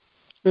system.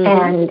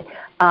 And,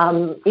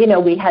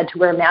 we had to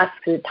wear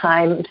masks at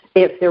times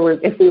if we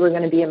were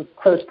going to be in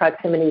close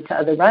proximity to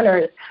other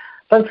runners.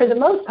 But for the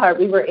most part,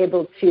 we were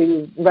able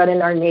to run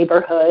in our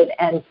neighborhood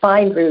and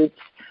find routes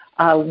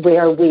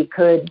where we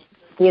could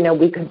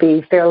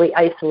be fairly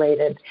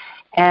isolated.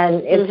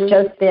 And it's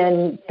just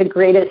been the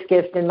greatest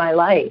gift in my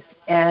life.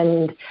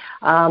 And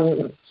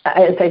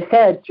as I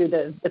said, through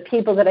the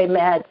people that I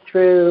met,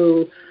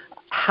 through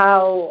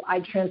how I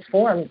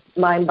transformed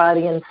mind,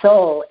 body, and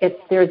soul,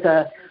 there's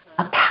a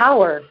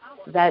power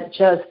that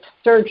just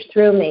surged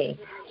through me,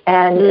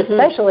 and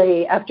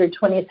especially after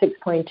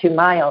 26.2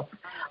 miles.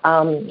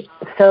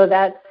 So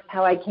that's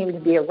how I came to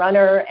be a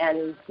runner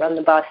and run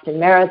the Boston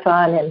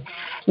Marathon. And,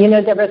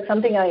 Deborah,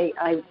 something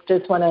I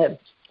just want to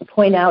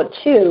point out,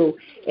 too,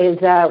 is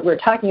that we're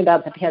talking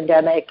about the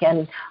pandemic,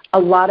 and a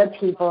lot of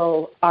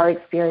people are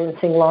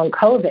experiencing long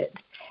COVID.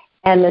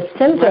 And the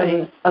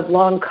symptoms of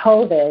long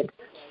COVID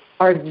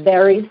are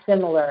very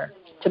similar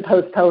to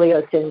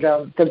post-polio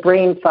syndrome: the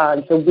brain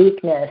fog, the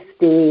weakness,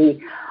 the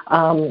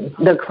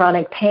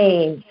chronic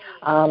pain,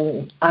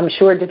 I'm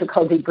sure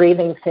difficulty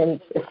breathing,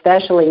 since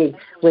especially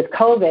with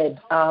COVID,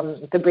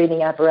 the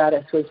breathing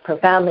apparatus was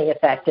profoundly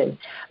affected.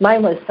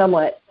 Mine was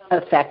somewhat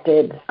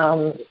affected.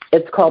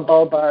 It's called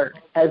bulbar,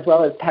 as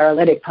well as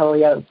paralytic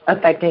polio,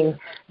 affecting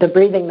the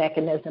breathing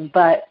mechanism.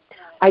 But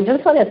I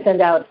just want to send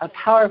out a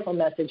powerful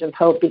message of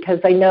hope, because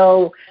I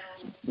know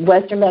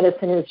Western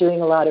medicine is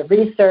doing a lot of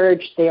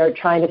research. They are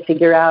trying to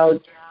figure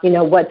out,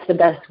 what's the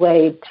best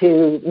way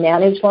to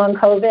manage long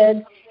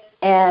COVID.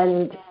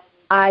 And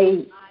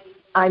I'm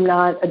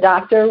not a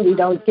doctor. We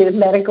don't give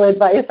medical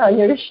advice on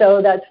your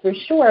show, that's for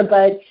sure.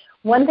 But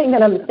one thing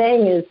that I'm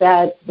saying is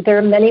that there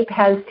are many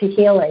paths to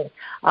healing.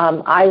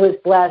 I was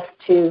blessed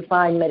to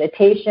find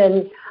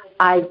meditation.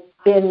 I've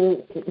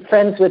been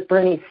friends with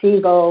Bernie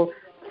Siegel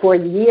for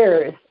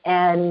years.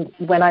 And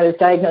when I was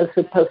diagnosed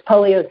with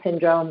post-polio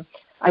syndrome,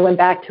 I went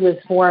back to his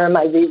forum.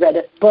 I reread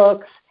his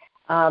books,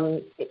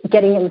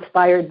 getting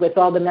inspired with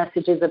all the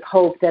messages of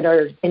hope that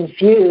are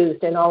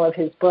infused in all of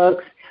his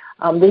books.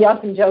 We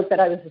often joke that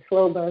I was a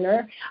slow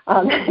learner.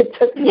 It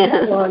took me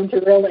so long to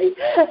really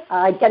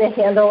get a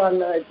handle on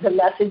the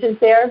messages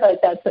there,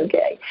 but that's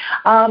okay.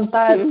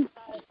 But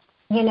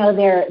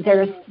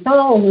there's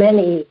so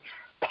many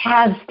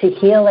paths to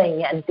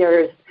healing, and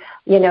there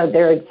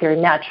are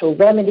natural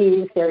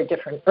remedies, there are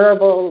different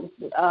herbal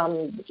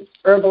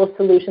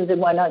solutions and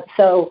whatnot.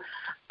 So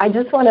I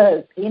just want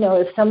to,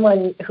 as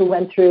someone who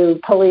went through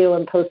polio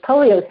and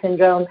post-polio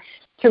syndrome,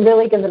 to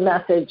really give a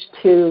message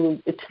to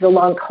the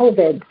long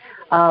COVID,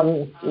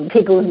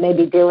 people who may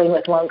be dealing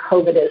with long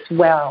COVID as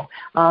well.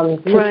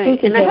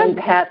 Right.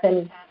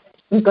 And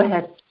go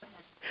ahead.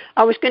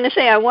 I was going to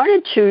say, I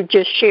wanted to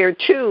just share,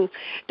 too,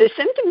 the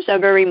symptoms are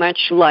very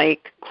much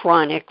like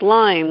chronic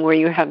Lyme, where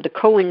you have the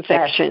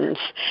co-infections,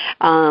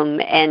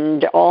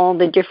 and all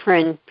the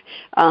different,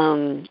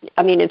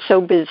 it's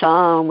so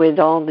bizarre with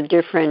all the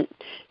different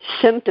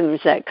symptoms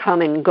that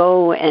come and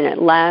go, and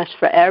it lasts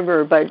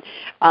forever. But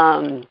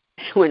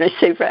when I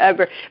say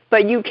forever,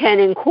 but you can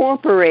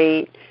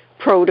incorporate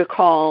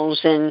protocols.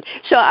 And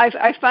so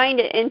I find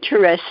it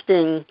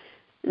interesting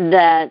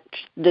that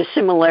the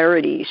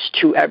similarities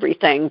to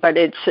everything, but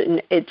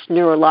it's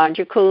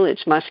neurological,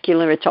 it's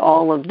muscular, it's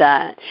all of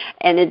that,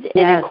 and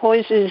it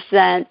causes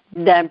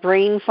that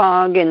brain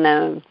fog and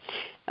the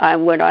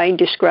what I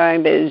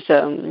describe as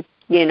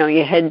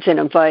your head's in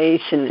a vice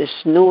and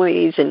this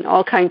noise and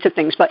all kinds of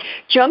things. But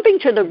jumping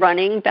to the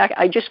running back,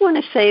 I just want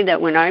to say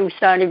that when I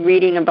started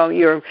reading about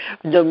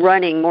the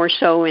running, more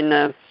so in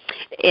the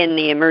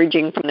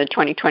emerging from the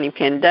 2020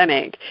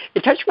 pandemic,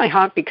 it touched my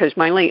heart, because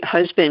my late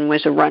husband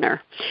was a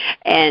runner,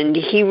 and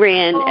he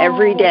ran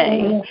every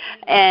day,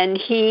 and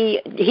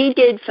he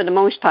did, for the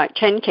most part,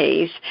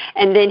 10Ks,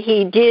 and then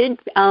he did,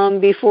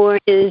 before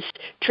his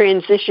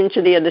transition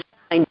to the other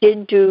I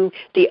did do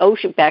the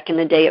Ocean, back in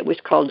the day it was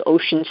called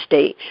Ocean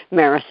State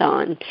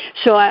Marathon.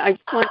 So I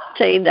want to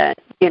say that,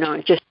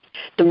 just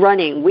the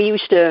running, we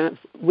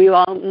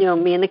all,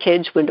 me and the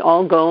kids would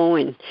all go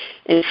and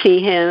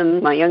see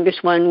him. My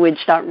youngest one would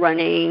start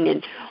running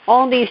and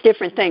all these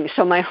different things.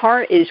 So my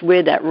heart is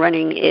where that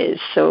running is.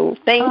 So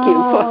thank you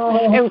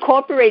for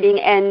incorporating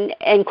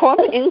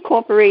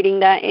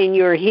that in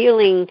your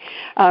healing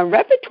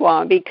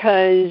repertoire,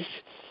 because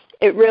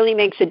it really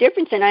makes a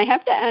difference. And I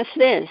have to ask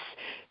this.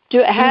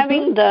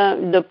 Having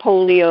the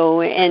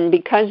polio, and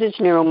because it's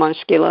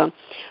neuromuscular,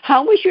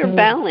 how was your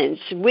balance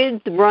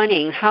with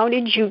running? How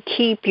did you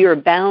keep your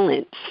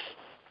balance?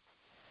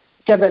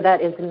 Deborah, that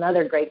is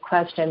another great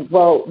question.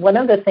 Well, one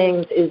of the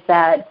things is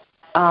that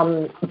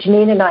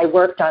Janine and I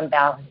worked on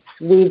balance.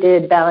 We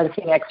did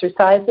balancing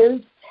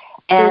exercises,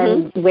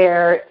 and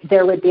where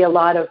there would be a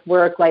lot of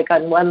work, like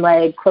on one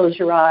leg, close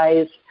your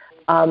eyes.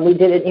 We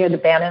did it near the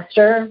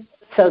banister,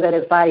 so that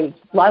if I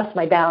lost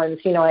my balance,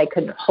 I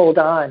could hold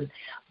on.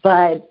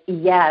 But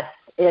yes,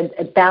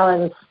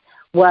 balance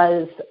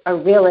was a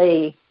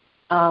really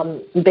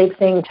big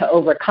thing to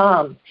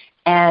overcome.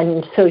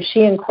 And so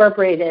she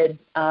incorporated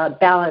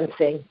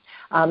balancing.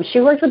 She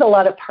worked with a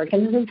lot of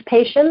Parkinson's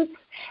patients,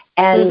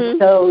 and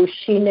so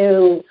she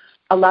knew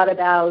a lot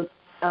about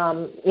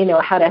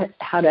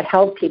how to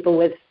help people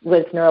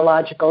with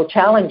neurological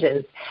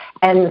challenges.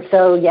 And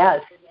so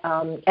yes,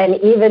 And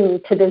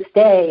even to this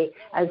day,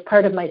 as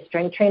part of my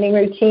strength training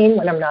routine,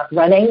 when I'm not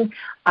running,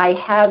 I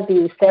have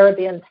these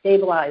TheraBand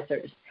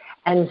stabilizers.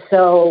 And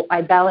so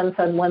I balance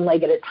on one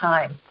leg at a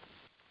time.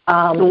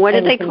 What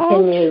are they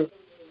called?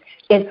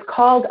 It's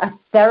called a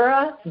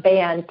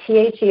TheraBand,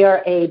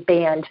 Thera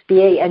band,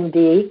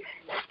 B-A-N-D,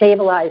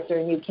 stabilizer,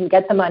 and you can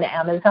get them on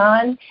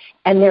Amazon.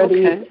 And they're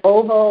these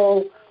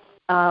oval,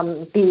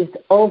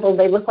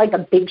 they look like a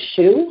big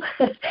shoe,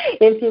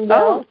 if you will.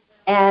 Oh.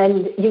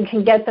 And you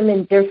can get them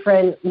in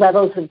different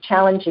levels of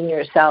challenging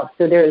yourself.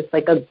 So there's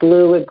like a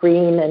blue, a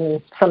green,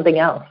 and something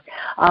else.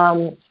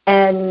 And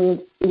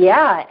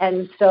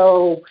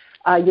so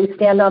you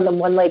stand on them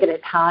one leg at a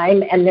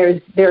time, and there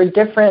are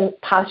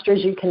different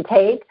postures you can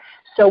take.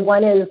 So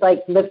one is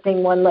like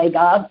lifting one leg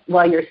up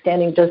while you're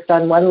standing just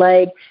on one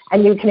leg,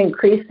 and you can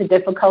increase the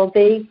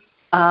difficulty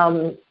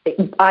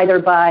either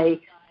by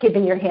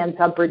keeping your hands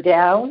up or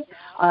down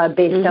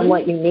based on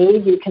what you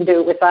need. You can do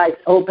it with eyes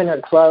open or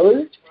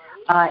closed.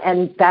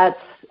 And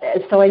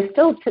so I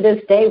still to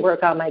this day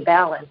work on my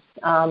balance.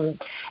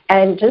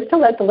 And just to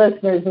let the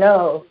listeners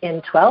know,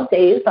 in 12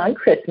 days on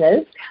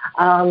Christmas,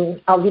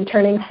 I'll be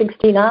turning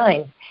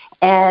 69.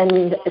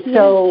 And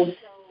so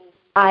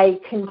I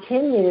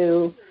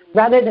continue,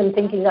 rather than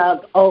thinking of,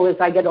 as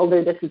I get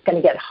older, this is going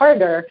to get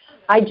harder,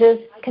 I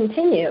just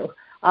continue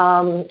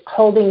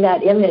holding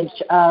that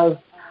image of,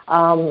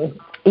 I'm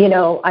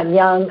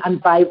young, I'm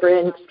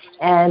vibrant,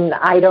 and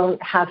I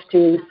don't have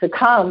to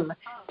succumb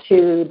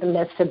to the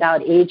myths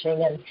about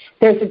aging. And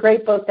there's a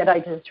great book that I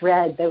just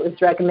read that was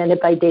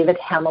recommended by David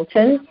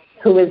Hamilton,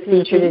 who was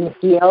featured in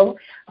Heal.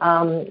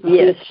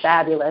 He's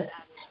fabulous.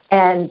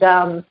 And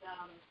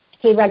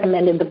he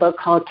recommended the book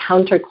called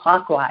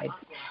Counterclockwise,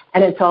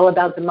 and it's all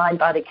about the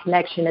mind-body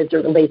connection as it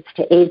relates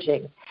to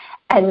aging.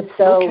 And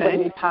so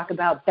when you talk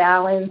about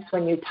balance,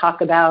 when you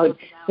talk about,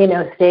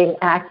 staying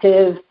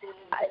active,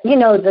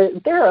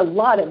 there are a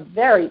lot of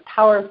very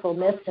powerful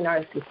myths in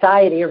our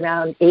society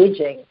around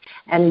aging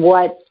and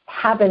what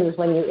happens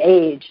when you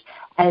age.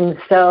 And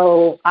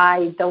so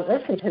I don't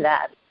listen to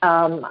that.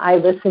 I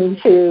listen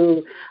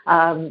to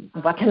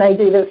what can I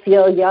do to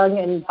feel young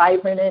and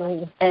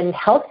vibrant and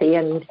healthy.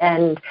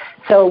 And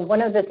so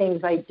one of the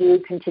things I do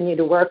continue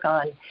to work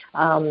on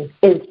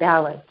is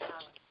balance.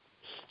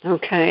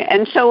 Okay.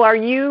 And so are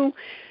you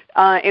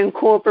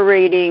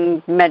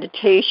incorporating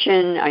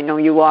meditation? I know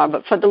you are,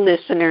 but for the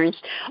listeners,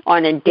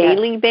 on a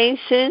daily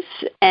basis,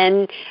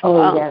 and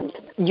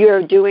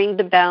you're doing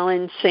the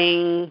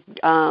balancing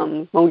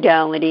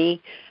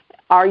modality.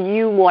 Are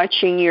you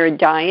watching your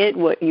diet,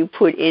 what you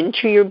put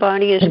into your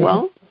body as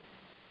well?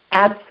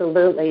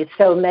 Absolutely.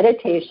 So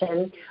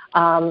meditation,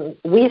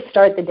 we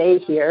start the day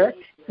here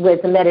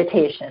with a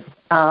meditation.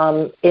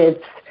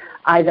 It's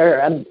either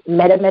a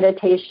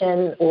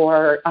meditation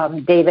or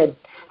David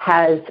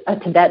has a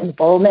Tibetan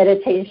bowl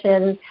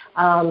meditation,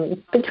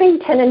 between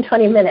 10 and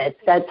 20 minutes.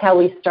 That's how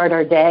we start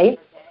our day.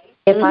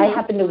 If I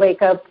happen to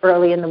wake up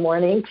early in the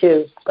morning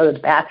to go to the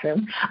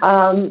bathroom,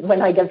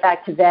 when I get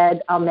back to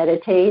bed, I'll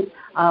meditate.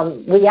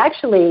 We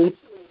actually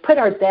put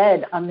our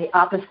bed on the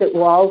opposite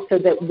wall so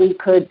that we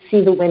could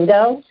see the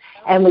window,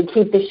 and we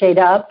keep the shade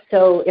up.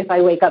 So if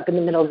I wake up in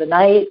the middle of the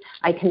night,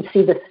 I can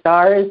see the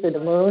stars or the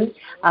moon,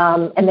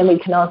 and then we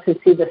can also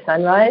see the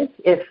sunrise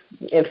if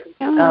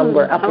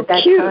we're up at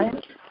that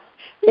time.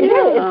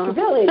 It's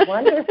really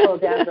wonderful,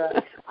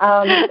 Deborah.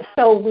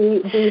 So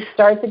we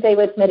start the day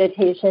with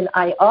meditation.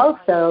 I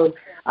also,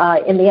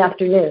 in the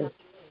afternoon,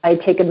 I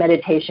take a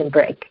meditation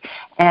break.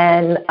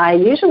 And I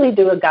usually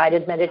do a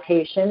guided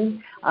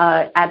meditation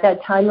at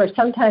that time, or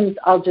sometimes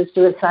I'll just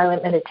do a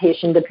silent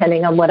meditation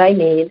depending on what I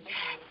need.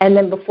 And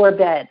then before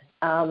bed,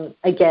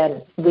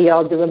 again, we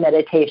all do a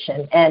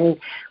meditation. And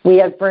we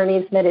have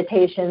Bernie's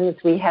meditations.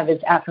 We have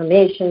his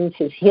affirmations,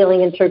 his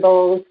healing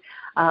intervals.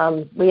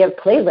 We have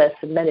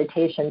playlists of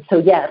meditation. So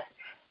yes,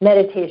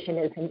 meditation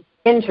is an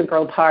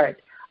integral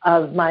part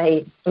of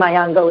my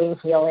ongoing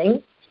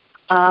healing.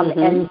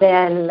 And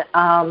then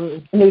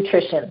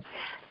nutrition.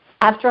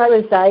 After I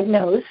was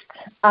diagnosed,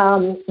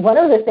 one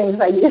of the things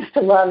I used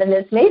to love, and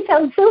this may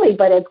sound silly,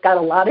 but it's got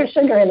a lot of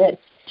sugar in it,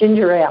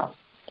 ginger ale.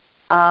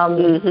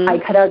 I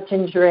cut out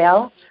ginger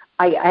ale.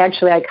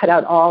 I cut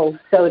out all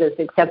sodas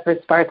except for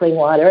sparkling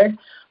water.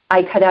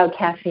 I cut out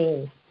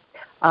caffeine.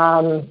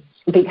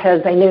 Because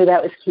I knew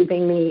that was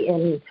keeping me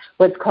in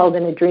what's called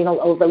an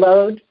adrenal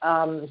overload,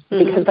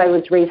 because I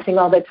was racing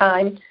all the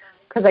time,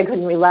 because I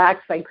couldn't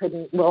relax.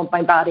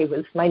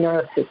 My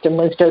nervous system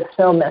was just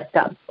so messed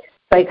up.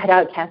 So I cut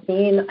out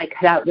caffeine. I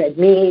cut out red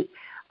meat.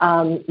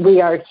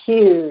 We are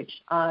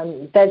huge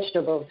on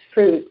vegetables,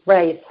 fruit,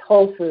 rice,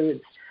 whole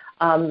foods,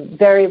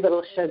 very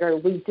little sugar.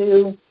 We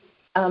do,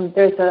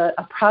 there's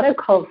a product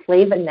called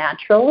Flava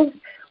Naturals,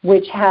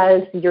 which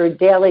has your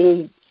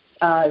daily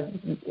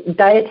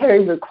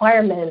dietary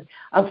requirement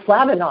of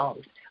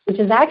flavonols, which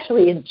is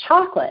actually in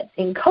chocolate,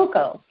 in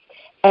cocoa.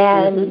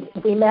 And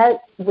we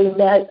met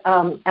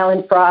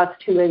Alan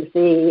Frost, who is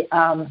the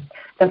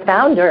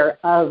founder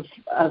of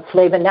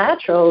Flava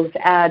Naturals,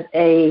 at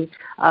an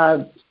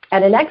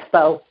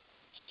expo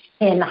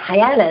in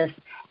Hyannis,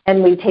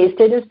 and we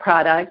tasted his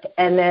product,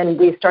 and then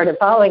we started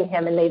following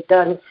him, and they've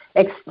done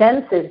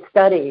extensive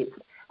studies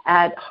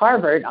at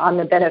Harvard on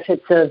the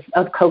benefits of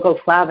cocoa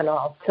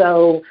flavanol.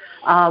 So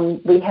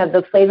we have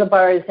the flavor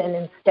bars, and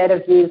instead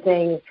of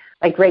using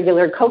like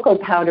regular cocoa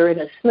powder in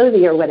a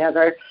smoothie or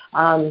whatever,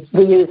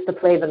 we use the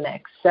flavor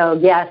mix. So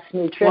yes,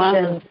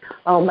 nutrition. Wow.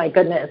 Oh my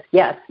goodness,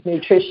 yes,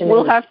 nutrition.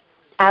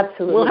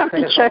 Absolutely. We'll have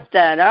critical. to check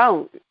that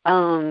out.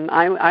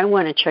 I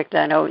want to check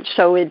that out.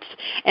 So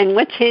and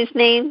what's his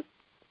name?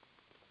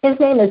 His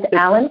name is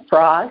Alan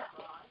Frost.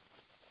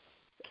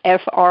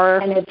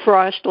 F.R.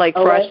 Frost, like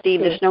Frosty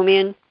the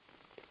Snowman?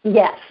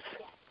 Yes.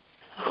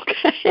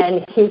 Okay.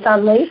 And he's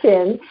on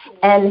LinkedIn,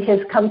 and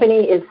his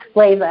company is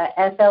Flava,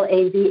 Flava,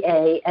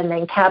 and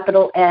then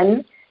capital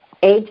N,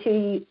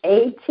 ATURALS,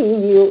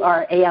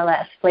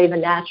 Flava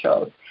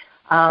Naturals.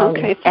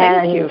 Okay,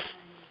 thank you.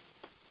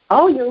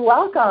 Oh, you're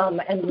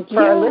welcome. And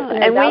for our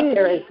listeners out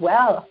there as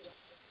well.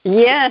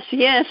 Yes,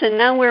 and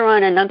now we're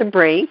on another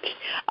break.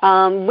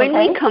 When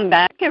we come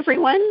back,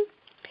 everyone,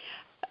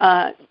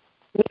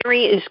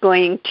 Mary is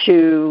going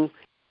to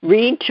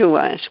read to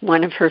us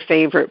one of her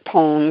favorite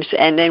poems,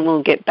 and then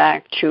we'll get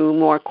back to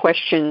more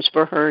questions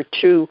for her,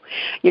 too.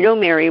 You know,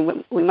 Mary,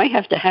 we might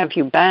have to have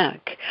you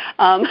back.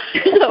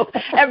 So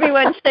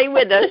everyone stay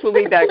with us. We'll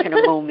be back in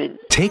a moment.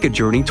 Take a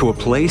journey to a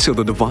place of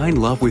the divine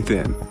love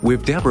within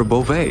with Deborah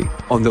Beauvais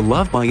on the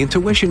Love by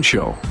Intuition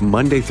show,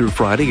 Monday through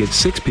Friday at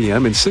 6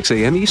 p.m. and 6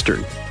 a.m.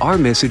 Eastern. Our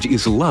message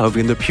is love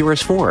in the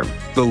purest form.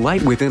 The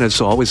light within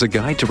us all is a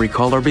guide to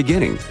recall our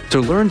beginning,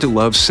 to learn to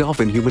love self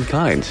and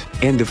humankind,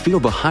 and to feel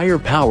the higher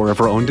power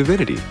of our own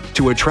divinity.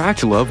 To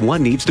attract love,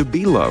 one needs to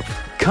be loved.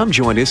 Come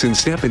join us and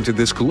step into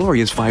this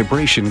glorious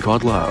vibration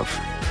called love.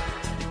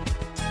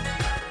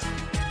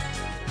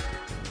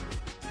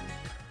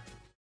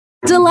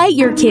 Delight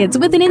your kids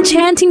with an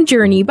enchanting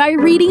journey by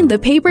reading the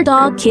Paper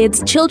Doll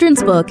Kids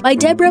children's book by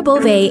Deborah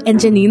Beauvais and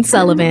Janine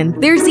Sullivan.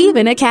 There's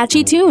even a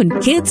catchy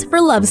tune, Kids for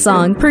Love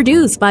Song,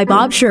 produced by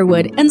Bob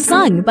Sherwood and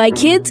sung by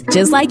kids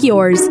just like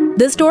yours.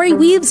 The story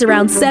weaves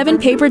around 7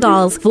 paper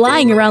dolls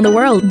flying around the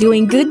world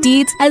doing good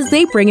deeds as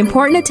they bring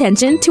important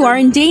attention to our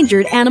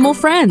endangered animal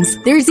friends.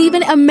 There's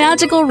even a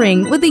magical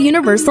ring with a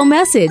universal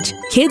message.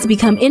 Kids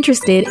become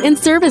interested in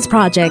service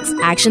projects,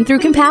 action through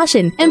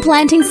compassion, and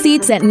planting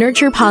seeds that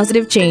nurture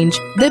positive change.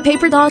 The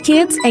Paper Doll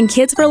Kids and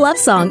Kids for Love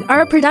Song are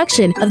a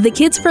production of the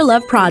Kids for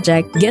Love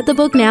Project. Get the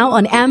book now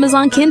on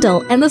Amazon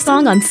Kindle and the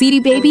song on CD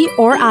Baby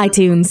or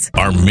iTunes.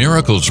 Are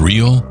miracles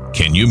real?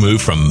 Can you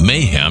move from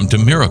mayhem to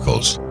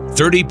miracles?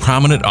 30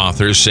 prominent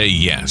authors say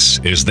yes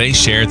as they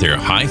share their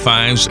high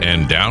fives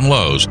and down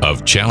lows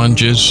of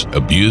challenges,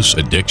 abuse,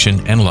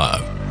 addiction, and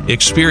love.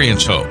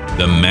 Experience hope,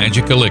 the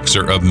magic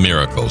elixir of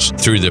miracles,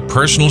 through the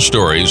personal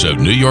stories of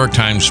New York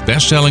Times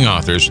bestselling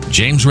authors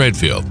James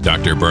Redfield,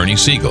 Dr. Bernie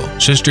Siegel,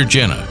 Sister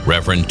Jenna,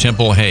 Reverend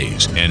Temple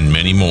Hayes, and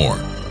many more.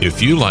 If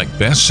you like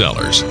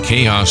bestsellers,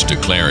 chaos to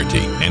clarity,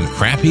 and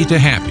crappy to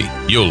happy,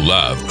 you'll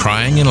love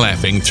crying and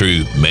laughing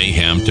through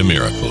mayhem to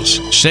miracles.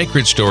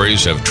 Sacred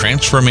stories of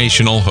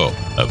transformational hope.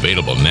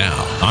 Available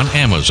now on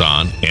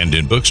Amazon and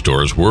in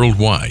bookstores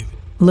worldwide.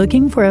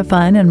 Looking for a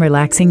fun and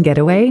relaxing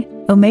getaway?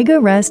 Omega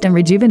Rest and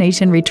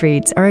Rejuvenation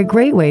Retreats are a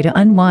great way to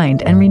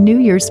unwind and renew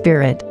your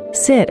spirit.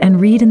 Sit and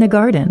read in the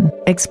garden,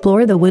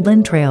 explore the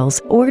woodland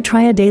trails, or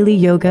try a daily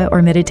yoga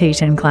or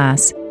meditation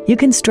class. You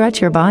can stretch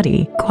your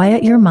body,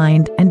 quiet your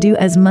mind, and do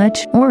as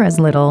much or as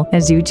little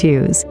as you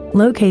choose.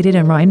 Located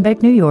in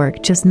Rhinebeck, New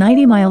York, just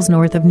 90 miles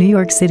north of New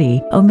York City,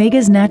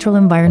 Omega's natural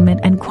environment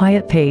and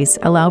quiet pace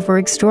allow for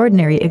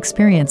extraordinary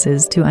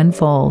experiences to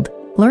unfold.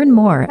 Learn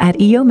more at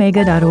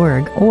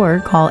eomega.org or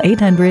call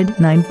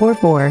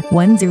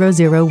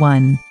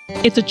 800-944-1001.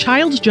 It's a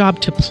child's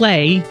job to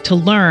play, to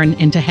learn,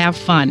 and to have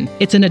fun.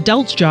 It's an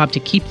adult's job to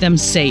keep them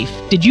safe.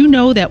 Did you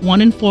know that 1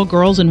 in 4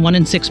 girls and 1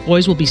 in 6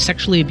 boys will be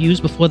sexually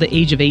abused before the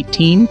age of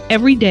 18?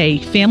 Every day,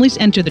 families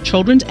enter the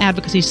Children's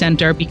Advocacy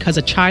Center because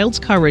a child's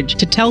courage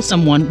to tell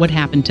someone what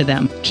happened to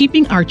them.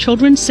 Keeping our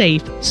children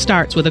safe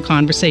starts with a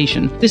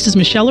conversation. This is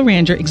Michelle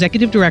Aranger,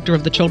 Executive Director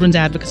of the Children's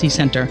Advocacy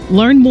Center.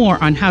 Learn more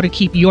on how to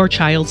keep your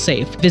child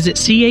safe. Visit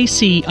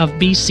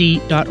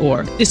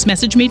cacofbc.org. This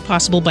message made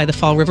possible by the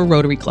Fall River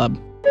Rotary Club.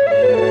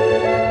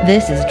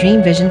 This is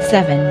Dream Vision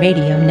 7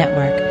 Radio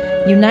Network,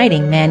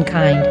 uniting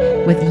mankind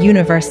with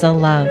universal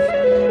love.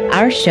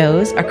 Our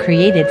shows are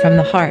created from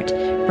the heart,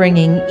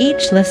 bringing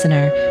each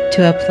listener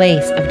to a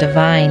place of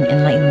divine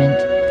enlightenment.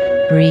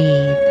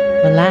 Breathe,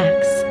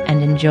 relax,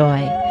 and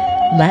enjoy.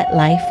 Let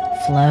life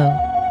flow.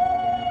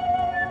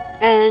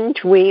 And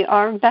we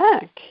are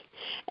back.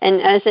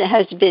 And as it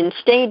has been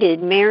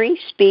stated, Mary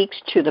speaks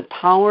to the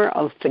power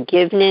of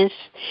forgiveness,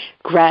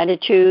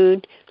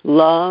 gratitude,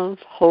 love,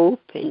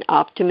 hope, and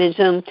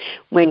optimism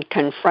when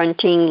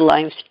confronting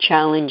life's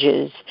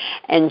challenges.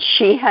 And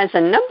she has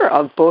a number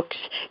of books.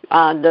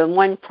 The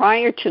one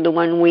prior to the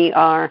one we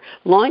are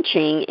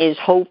launching is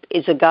Hope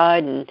is a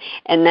Garden,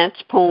 and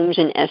that's poems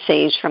and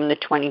essays from the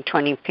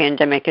 2020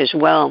 pandemic as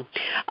well.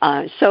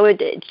 So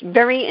it's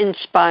very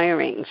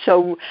inspiring.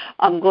 So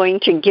I'm going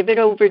to give it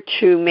over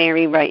to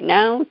Mary right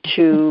now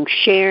to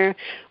share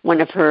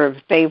one of her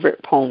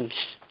favorite poems.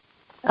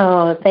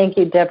 Oh, thank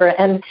you, Deborah.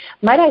 And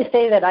might I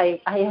say that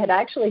I had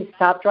actually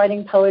stopped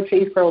writing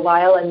poetry for a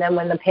while, and then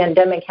when the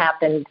pandemic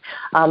happened,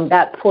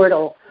 that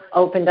portal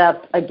opened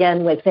up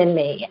again within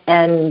me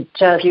and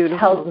just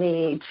helped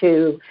me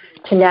to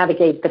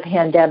navigate the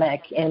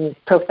pandemic in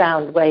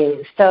profound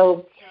ways.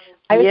 So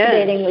I was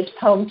debating which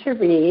poem to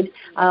read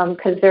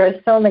because there are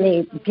so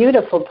many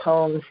beautiful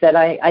poems that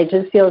I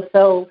just feel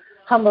so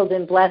humbled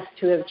and blessed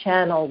to have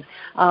channeled.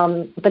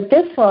 But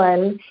this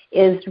one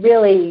is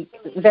really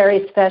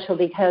very special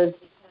because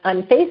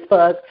on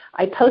Facebook,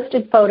 I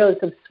posted photos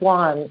of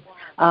swans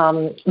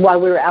while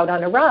we were out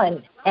on a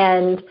run.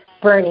 And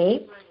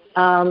Bernie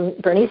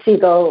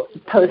Siegel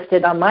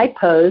posted on my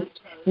post,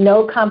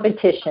 "No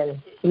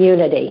competition,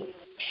 unity."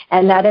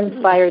 And that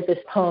inspired this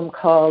poem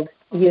called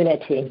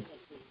Unity.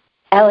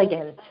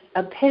 Elegant,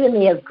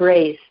 epitome of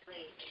grace,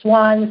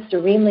 swans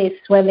serenely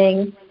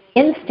swimming,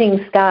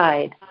 instincts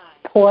guide,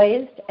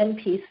 poised and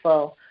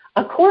peaceful,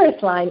 a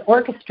chorus line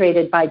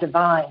orchestrated by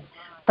divine,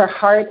 for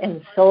heart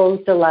and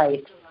soul's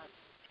delight.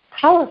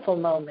 Powerful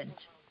moment,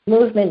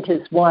 movement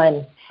is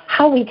one,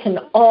 how we can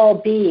all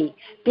be,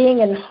 being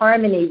in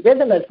harmony,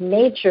 rhythm of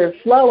nature,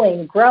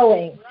 flowing,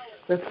 growing,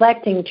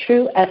 reflecting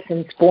true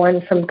essence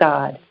born from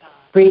God,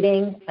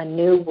 breeding a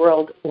new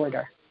world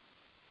order.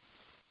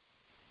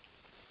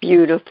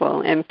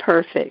 Beautiful and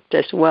perfect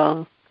as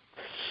well.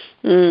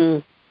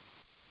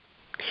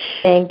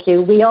 Thank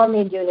you. We all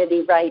need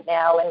unity right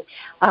now. And,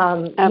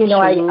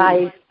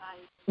 I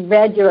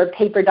read your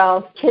Paper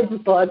Dolls Kids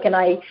book, and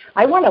I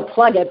want to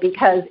plug it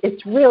because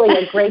it's really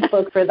a great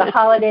book for the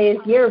holidays,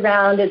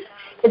 year-round.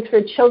 It's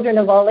for children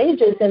of all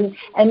ages.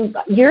 And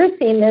your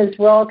theme is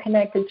we're all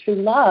connected through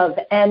love.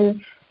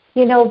 And,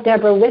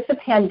 Deborah, with the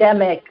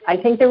pandemic, I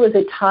think there was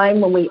a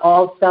time when we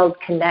all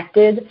felt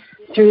connected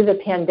through the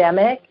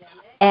pandemic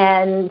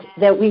and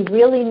that we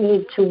really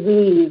need to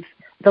weave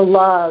the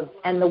love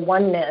and the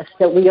oneness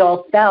that we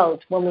all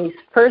felt when we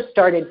first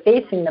started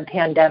facing the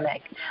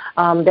pandemic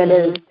that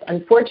has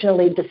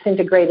unfortunately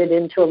disintegrated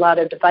into a lot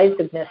of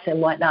divisiveness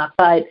and whatnot.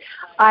 But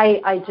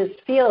I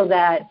just feel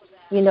that,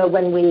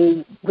 when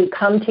we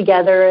come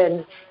together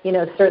and,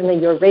 certainly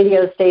your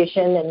radio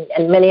station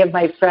and many of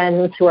my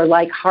friends who are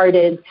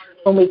like-hearted,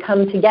 when we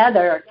come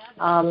together,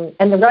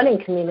 and the running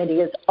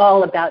community is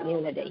all about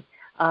unity.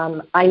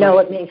 I know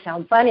it may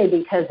sound funny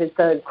because it's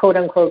a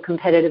quote-unquote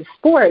competitive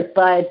sport,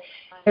 but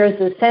there's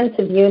a sense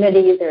of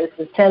unity. There's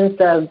a sense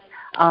of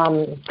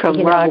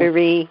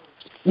camaraderie.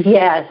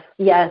 Yes.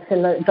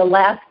 And the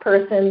last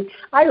person,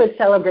 I was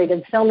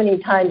celebrated so many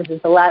times as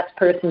the last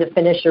person to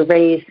finish a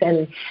race.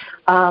 And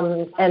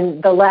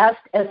the last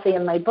essay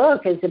in my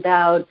book is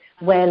about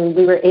when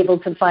we were able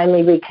to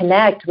finally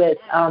reconnect with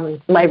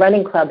my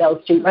running club, L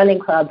Street Running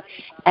Club,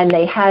 and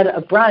they had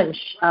a brunch,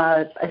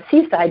 a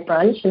seaside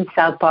brunch in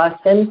South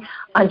Boston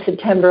on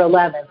September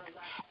 11th.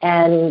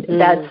 And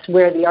that's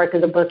where the arc of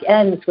the book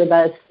ends, with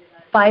us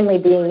finally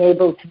being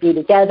able to be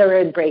together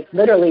and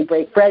literally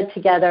break bread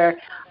together.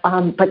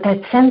 But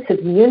that sense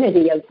of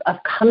unity, of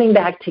coming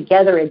back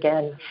together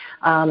again,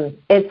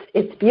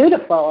 it's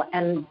beautiful.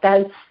 And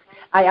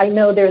I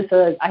know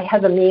I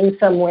have a meme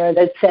somewhere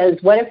that says,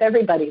 what if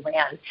everybody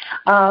ran?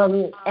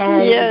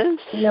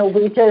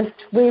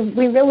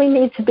 We really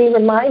need to be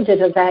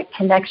reminded of that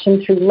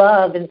connection through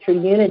love and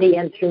through unity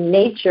and through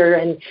nature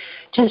and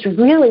just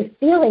really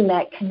feeling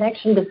that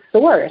connection to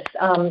source.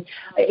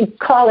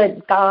 Call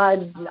it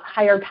God,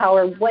 higher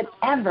power,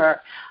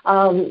 whatever.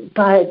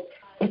 But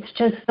it's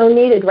just so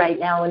needed right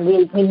now, and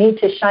we need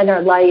to shine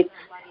our lights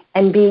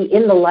and be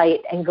in the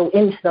light and go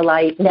into the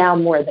light now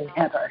more than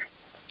ever.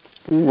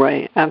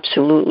 Right,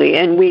 absolutely.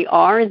 And we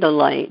are the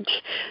light.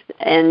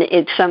 And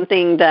it's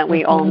something that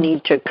we all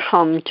need to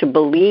come to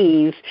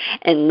believe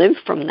and live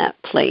from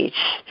that place.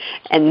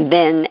 And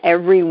then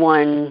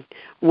everyone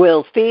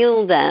will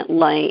feel that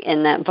light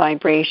and that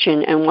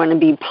vibration and want to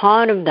be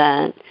part of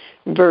that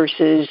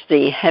versus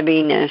the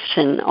heaviness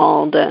and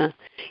all the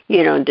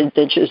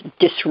the just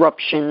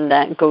disruption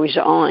that goes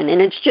on.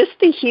 And it's just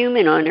the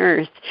human on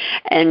earth.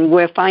 And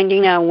we're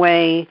finding our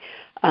way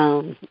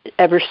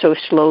ever so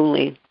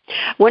slowly.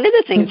 One of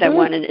the things I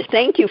wanted to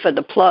thank you for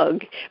the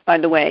plug, by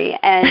the way,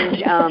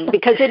 and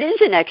because it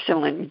is an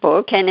excellent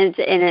book, and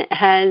it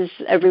has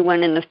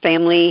everyone in the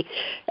family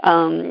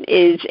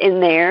is in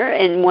there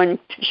in one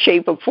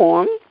shape or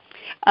form.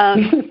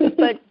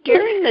 But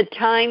during the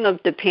time of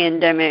the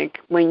pandemic,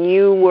 when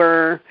you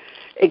were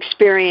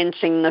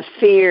experiencing the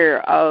fear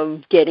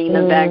of getting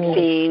the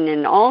vaccine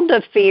and all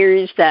the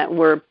fears that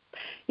were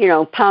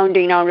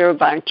pounding out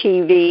of our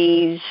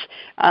TVs,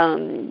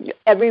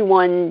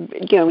 everyone,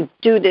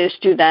 do this,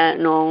 do that,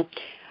 and all.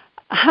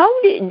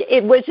 How did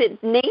it? Was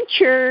it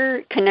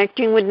nature,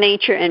 connecting with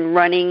nature and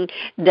running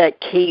that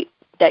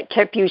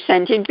kept you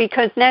centered?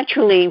 Because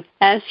naturally,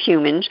 as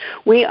humans,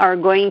 we are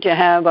going to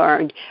have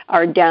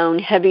our down,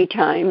 heavy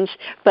times,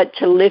 but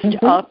to lift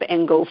up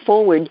and go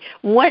forward,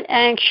 what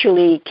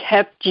actually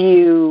kept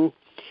you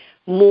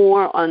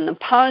more on the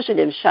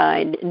positive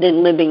side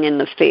than living in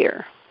the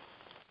fear?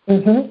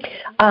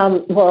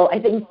 Well, I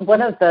think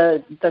one of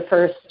the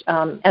first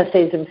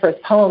essays and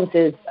first poems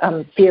is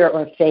Fear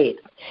or Fate.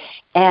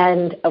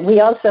 And we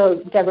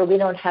also, Deborah, we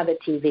don't have a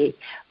TV,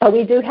 but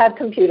we do have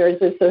computers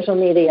with social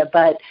media,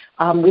 but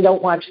we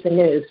don't watch the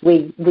news.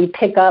 We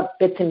pick up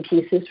bits and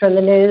pieces from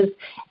the news,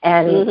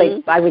 and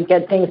like I would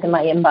get things in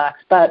my inbox.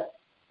 But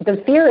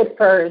the fear at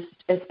first,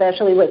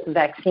 especially with the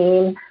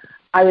vaccine,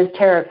 I was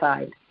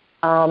terrified.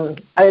 I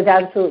was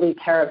absolutely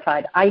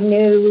terrified. I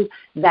knew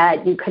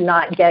that you could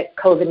not get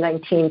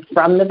COVID-19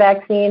 from the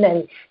vaccine,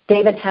 and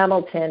David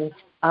Hamilton,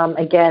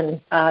 again,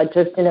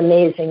 just an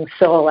amazing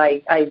soul.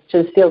 I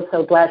just feel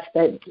so blessed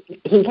that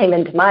he came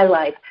into my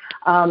life.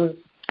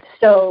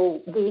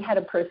 So we had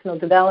a personal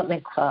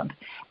development club,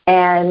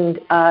 and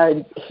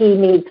he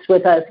meets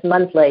with us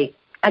monthly,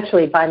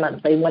 actually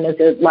bi-monthly, one is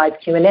a live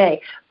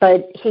Q&A,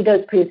 but he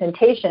does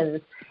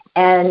presentations,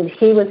 and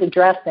he was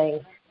addressing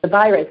the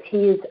virus.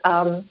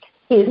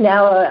 He's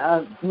now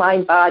a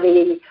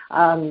mind-body,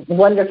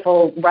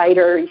 wonderful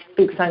writer. He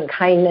speaks on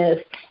kindness.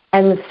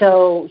 And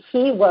so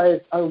he was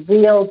a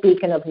real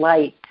beacon of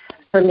light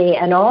for me,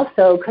 and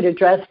also could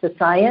address the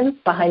science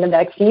behind the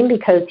vaccine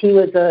because he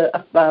was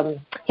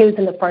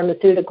in the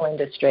pharmaceutical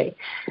industry.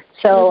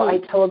 So I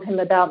told him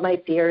about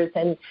my fears,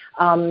 and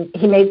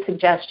he made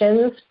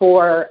suggestions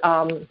for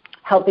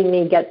helping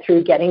me get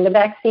through getting the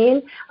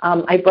vaccine.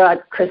 I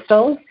brought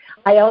crystals.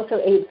 I also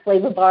ate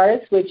flavor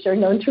bars, which are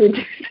known to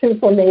reduce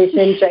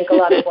inflammation, drank a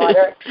lot of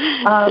water.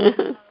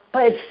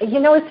 But, you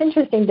know, it's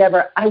interesting,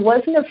 Deborah, I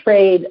wasn't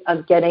afraid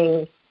of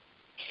getting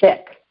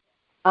sick.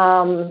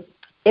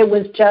 It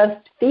was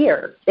just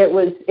fear. It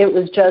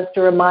was just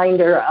a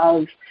reminder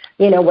of,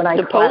 you know, when I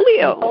the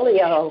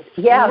polio.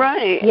 Yeah.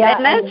 Right. Yeah.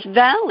 And that's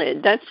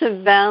valid. That's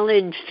a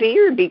valid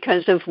fear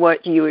because of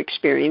what you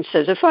experienced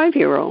as a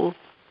 5-year-old.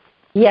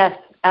 Yes,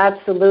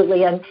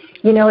 absolutely. And,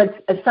 you know,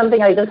 it's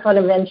something I just want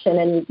to mention.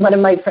 And one of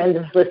my friends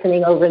is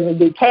listening over in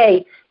the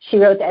UK. She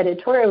wrote the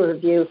editorial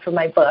review for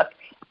my book,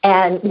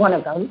 and one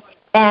of them.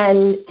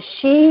 And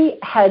she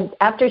had,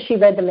 after she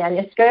read the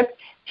manuscript,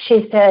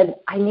 she said,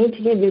 I need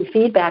to give you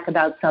feedback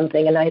about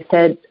something. And I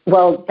said,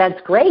 well,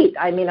 that's great.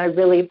 I mean, I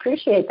really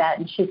appreciate that.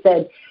 And she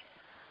said,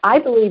 I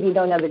believe you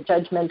don't have a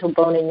judgmental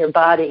bone in your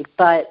body,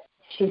 but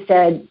she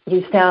said,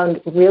 you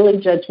sound really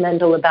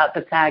judgmental about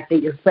the fact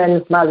that your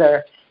friend's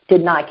mother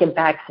did not get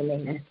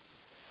vaccinated.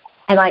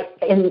 And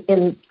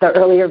in the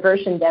earlier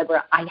version,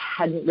 Deborah, I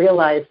hadn't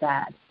realized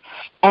that.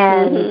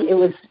 And it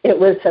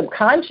was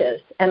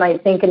subconscious. And I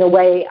think in a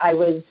way I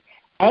was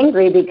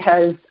angry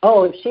because,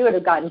 if she would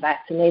have gotten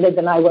vaccinated,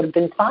 then I would have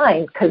been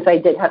fine because I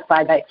did have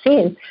 5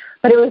 vaccines.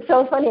 But it was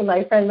so funny.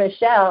 My friend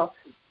Michelle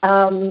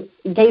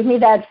gave me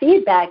that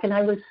feedback, and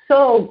I was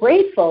so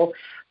grateful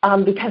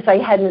because I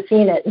hadn't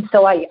seen it. And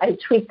so I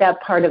tweaked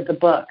that part of the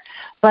book.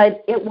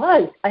 But it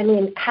was, I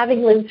mean,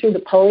 having lived through the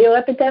polio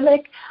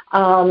epidemic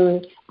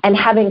and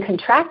having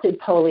contracted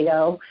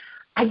polio,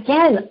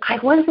 again, I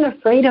wasn't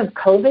afraid of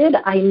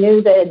COVID. I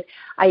knew that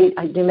I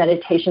do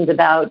meditations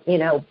about, you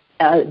know,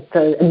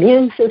 the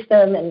immune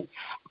system, and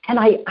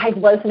I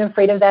wasn't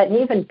afraid of that. And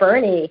even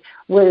Bernie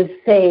was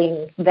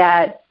saying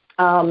that,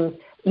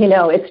 you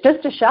know, it's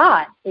just a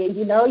shot.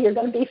 You know, you're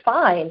going to be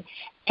fine.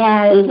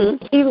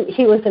 And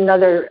he was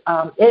another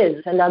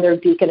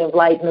beacon of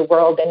light in the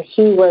world, and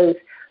he was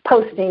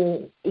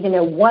posting, you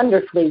know,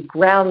 wonderfully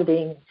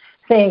grounding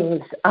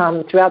things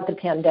throughout the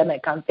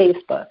pandemic on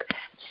Facebook.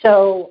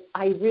 So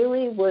I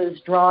really was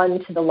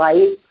drawn to the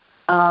light.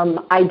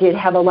 I did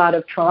have a lot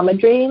of trauma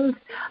dreams.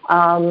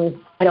 I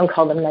don't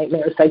call them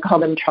nightmares. I call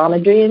them trauma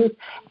dreams.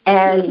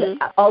 And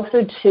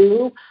also,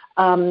 too,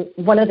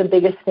 one of the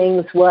biggest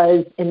things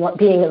was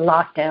being in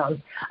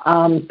lockdown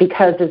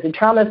because as a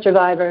trauma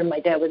survivor, my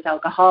dad was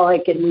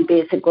alcoholic, and we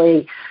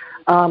basically,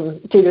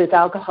 due to his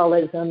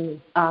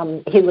alcoholism,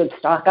 he would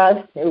stalk us.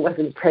 It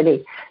wasn't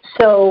pretty.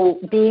 So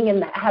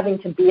having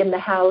to be in the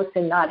house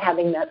and not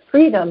having that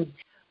freedom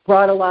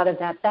brought a lot of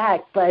that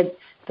back. But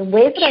the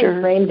way that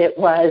I framed it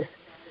was,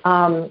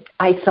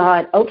 I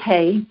thought,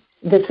 okay,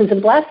 this is a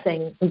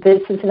blessing.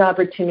 This is an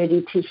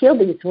opportunity to heal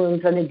these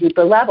wounds on a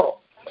deeper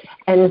level.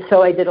 And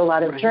so I did a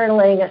lot of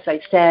journaling, as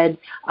I said,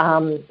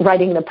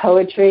 writing the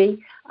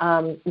poetry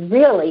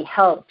really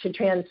helped to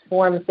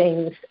transform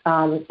things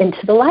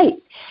into the light.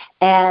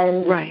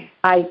 And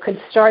I could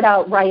start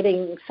out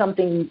writing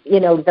something, you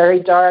know,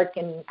 very dark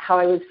and how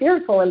I was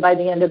fearful, and by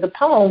the end of the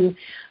poem,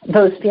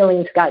 those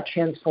feelings got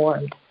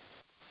transformed.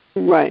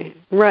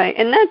 Right.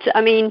 And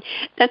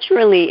that's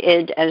really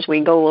it as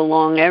we go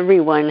along.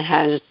 Everyone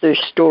has their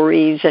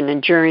stories and a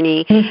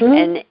journey,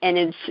 and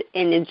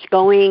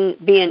it's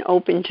being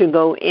open to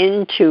go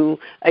into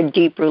a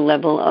deeper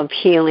level of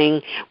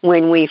healing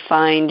when we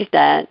find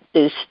that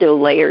there's still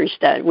layers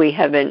that we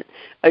haven't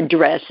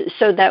addressed,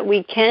 so that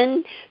we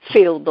can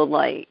feel the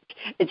light.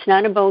 It's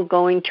not about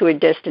going to a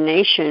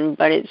destination,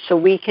 but it's so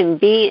we can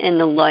be in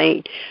the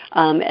light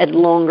at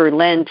longer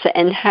lengths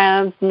and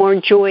have more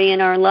joy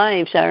in our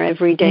lives, our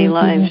everyday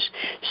lives.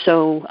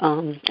 So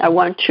I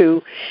want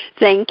to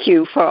thank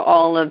you for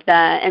all of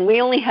that. And we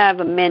only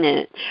have a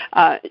minute.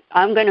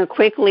 I'm going to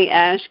quickly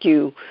ask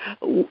you,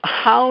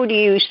 how do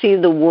you see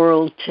the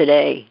world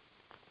today,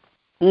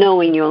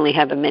 knowing you only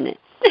have a minute?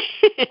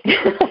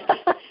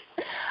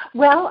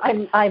 Well,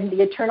 I'm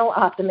the eternal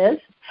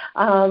optimist.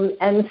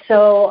 And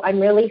so I'm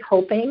really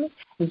hoping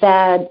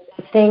that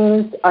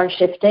things are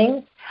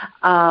shifting.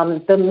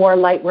 The more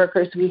light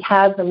workers we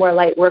have, the more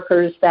light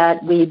workers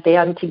that we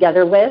band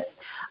together with,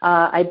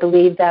 I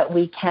believe that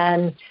we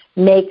can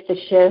make the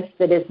shift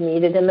that is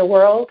needed in the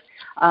world.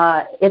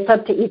 It's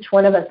up to each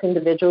one of us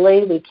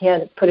individually. We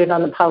can't put it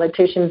on the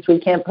politicians. We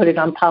can't put it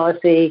on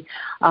policy.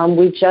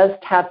 We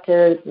just have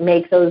to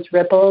make those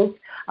ripples.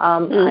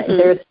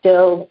 There's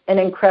still an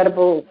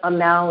incredible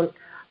amount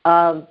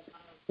of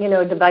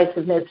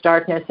divisiveness,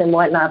 darkness, and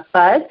whatnot.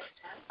 But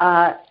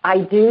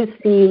I do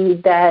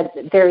see that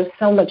there's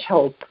so much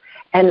hope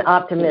and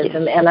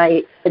optimism,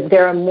 and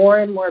there are more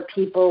and more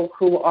people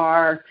who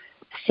are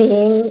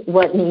seeing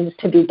what needs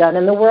to be done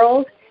in the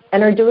world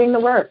and are doing the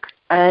work.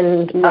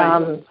 And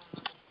and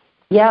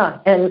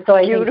so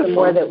I think the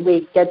more that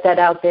we get that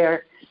out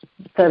there,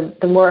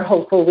 the more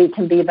hopeful we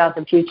can be about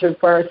the future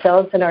for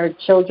ourselves and our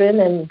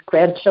children and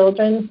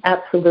grandchildren.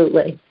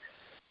 Absolutely.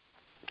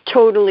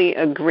 Totally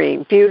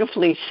agree.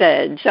 Beautifully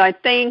said. So I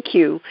thank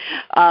you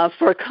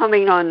for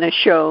coming on the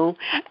show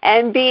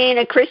and being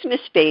a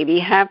Christmas baby.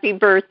 Happy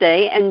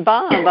birthday. And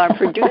Bob, our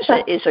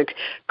producer, is a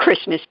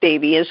Christmas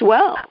baby as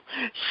well.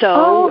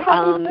 So,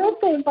 happy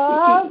birthday,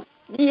 Bob.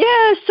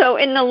 Yeah, so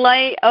in the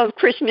light of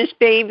Christmas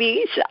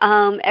babies,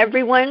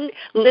 everyone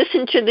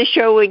listen to the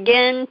show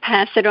again,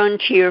 pass it on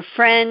to your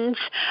friends.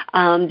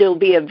 There'll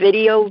be a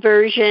video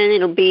version.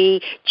 It'll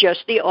be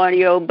just the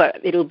audio,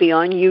 but it'll be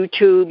on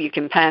YouTube. You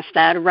can pass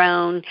that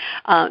around.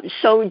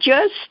 So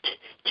just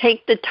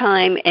take the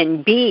time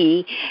and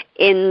be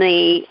in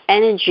the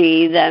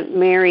energy that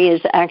Mary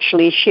has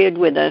actually shared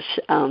with us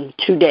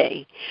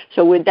today.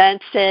 So with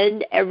that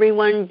said,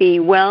 everyone be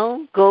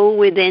well, go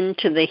within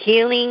to the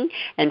healing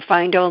and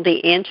find all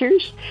the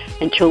answers.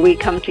 Until we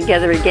come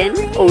together again,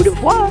 au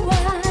revoir.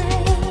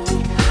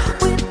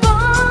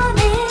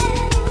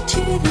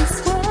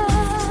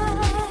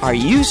 Are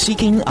you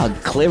seeking a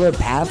clearer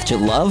path to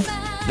love?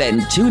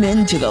 Then tune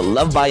in to the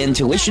Love by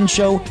Intuition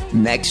show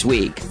next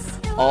week.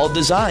 All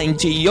designed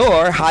to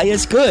your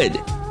highest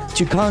good.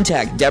 To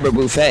contact Deborah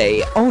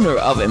Buffet, owner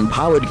of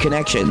Empowered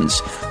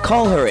Connections,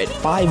 call her at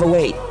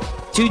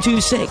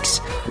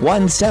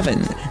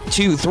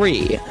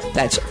 508-226-1723.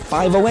 That's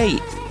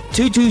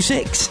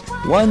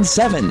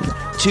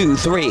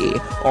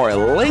 508-226-1723. Or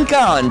link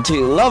on to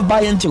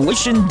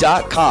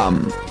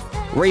lovebyintuition.com.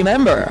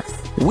 Remember,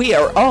 we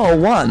are all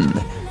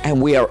one, and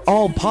we are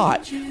all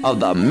part of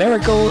the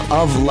miracle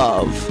of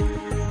love.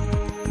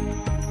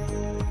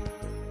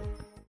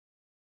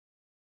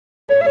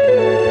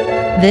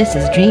 This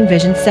is Dream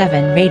Vision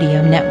 7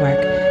 Radio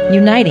Network,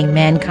 uniting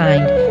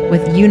mankind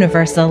with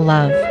universal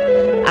love.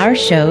 Our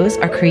shows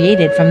are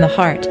created from the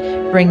heart,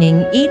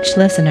 bringing each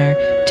listener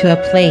to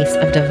a place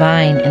of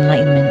divine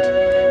enlightenment.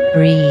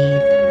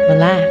 Breathe,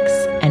 relax,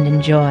 and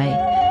enjoy.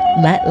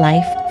 Let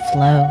life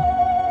flow.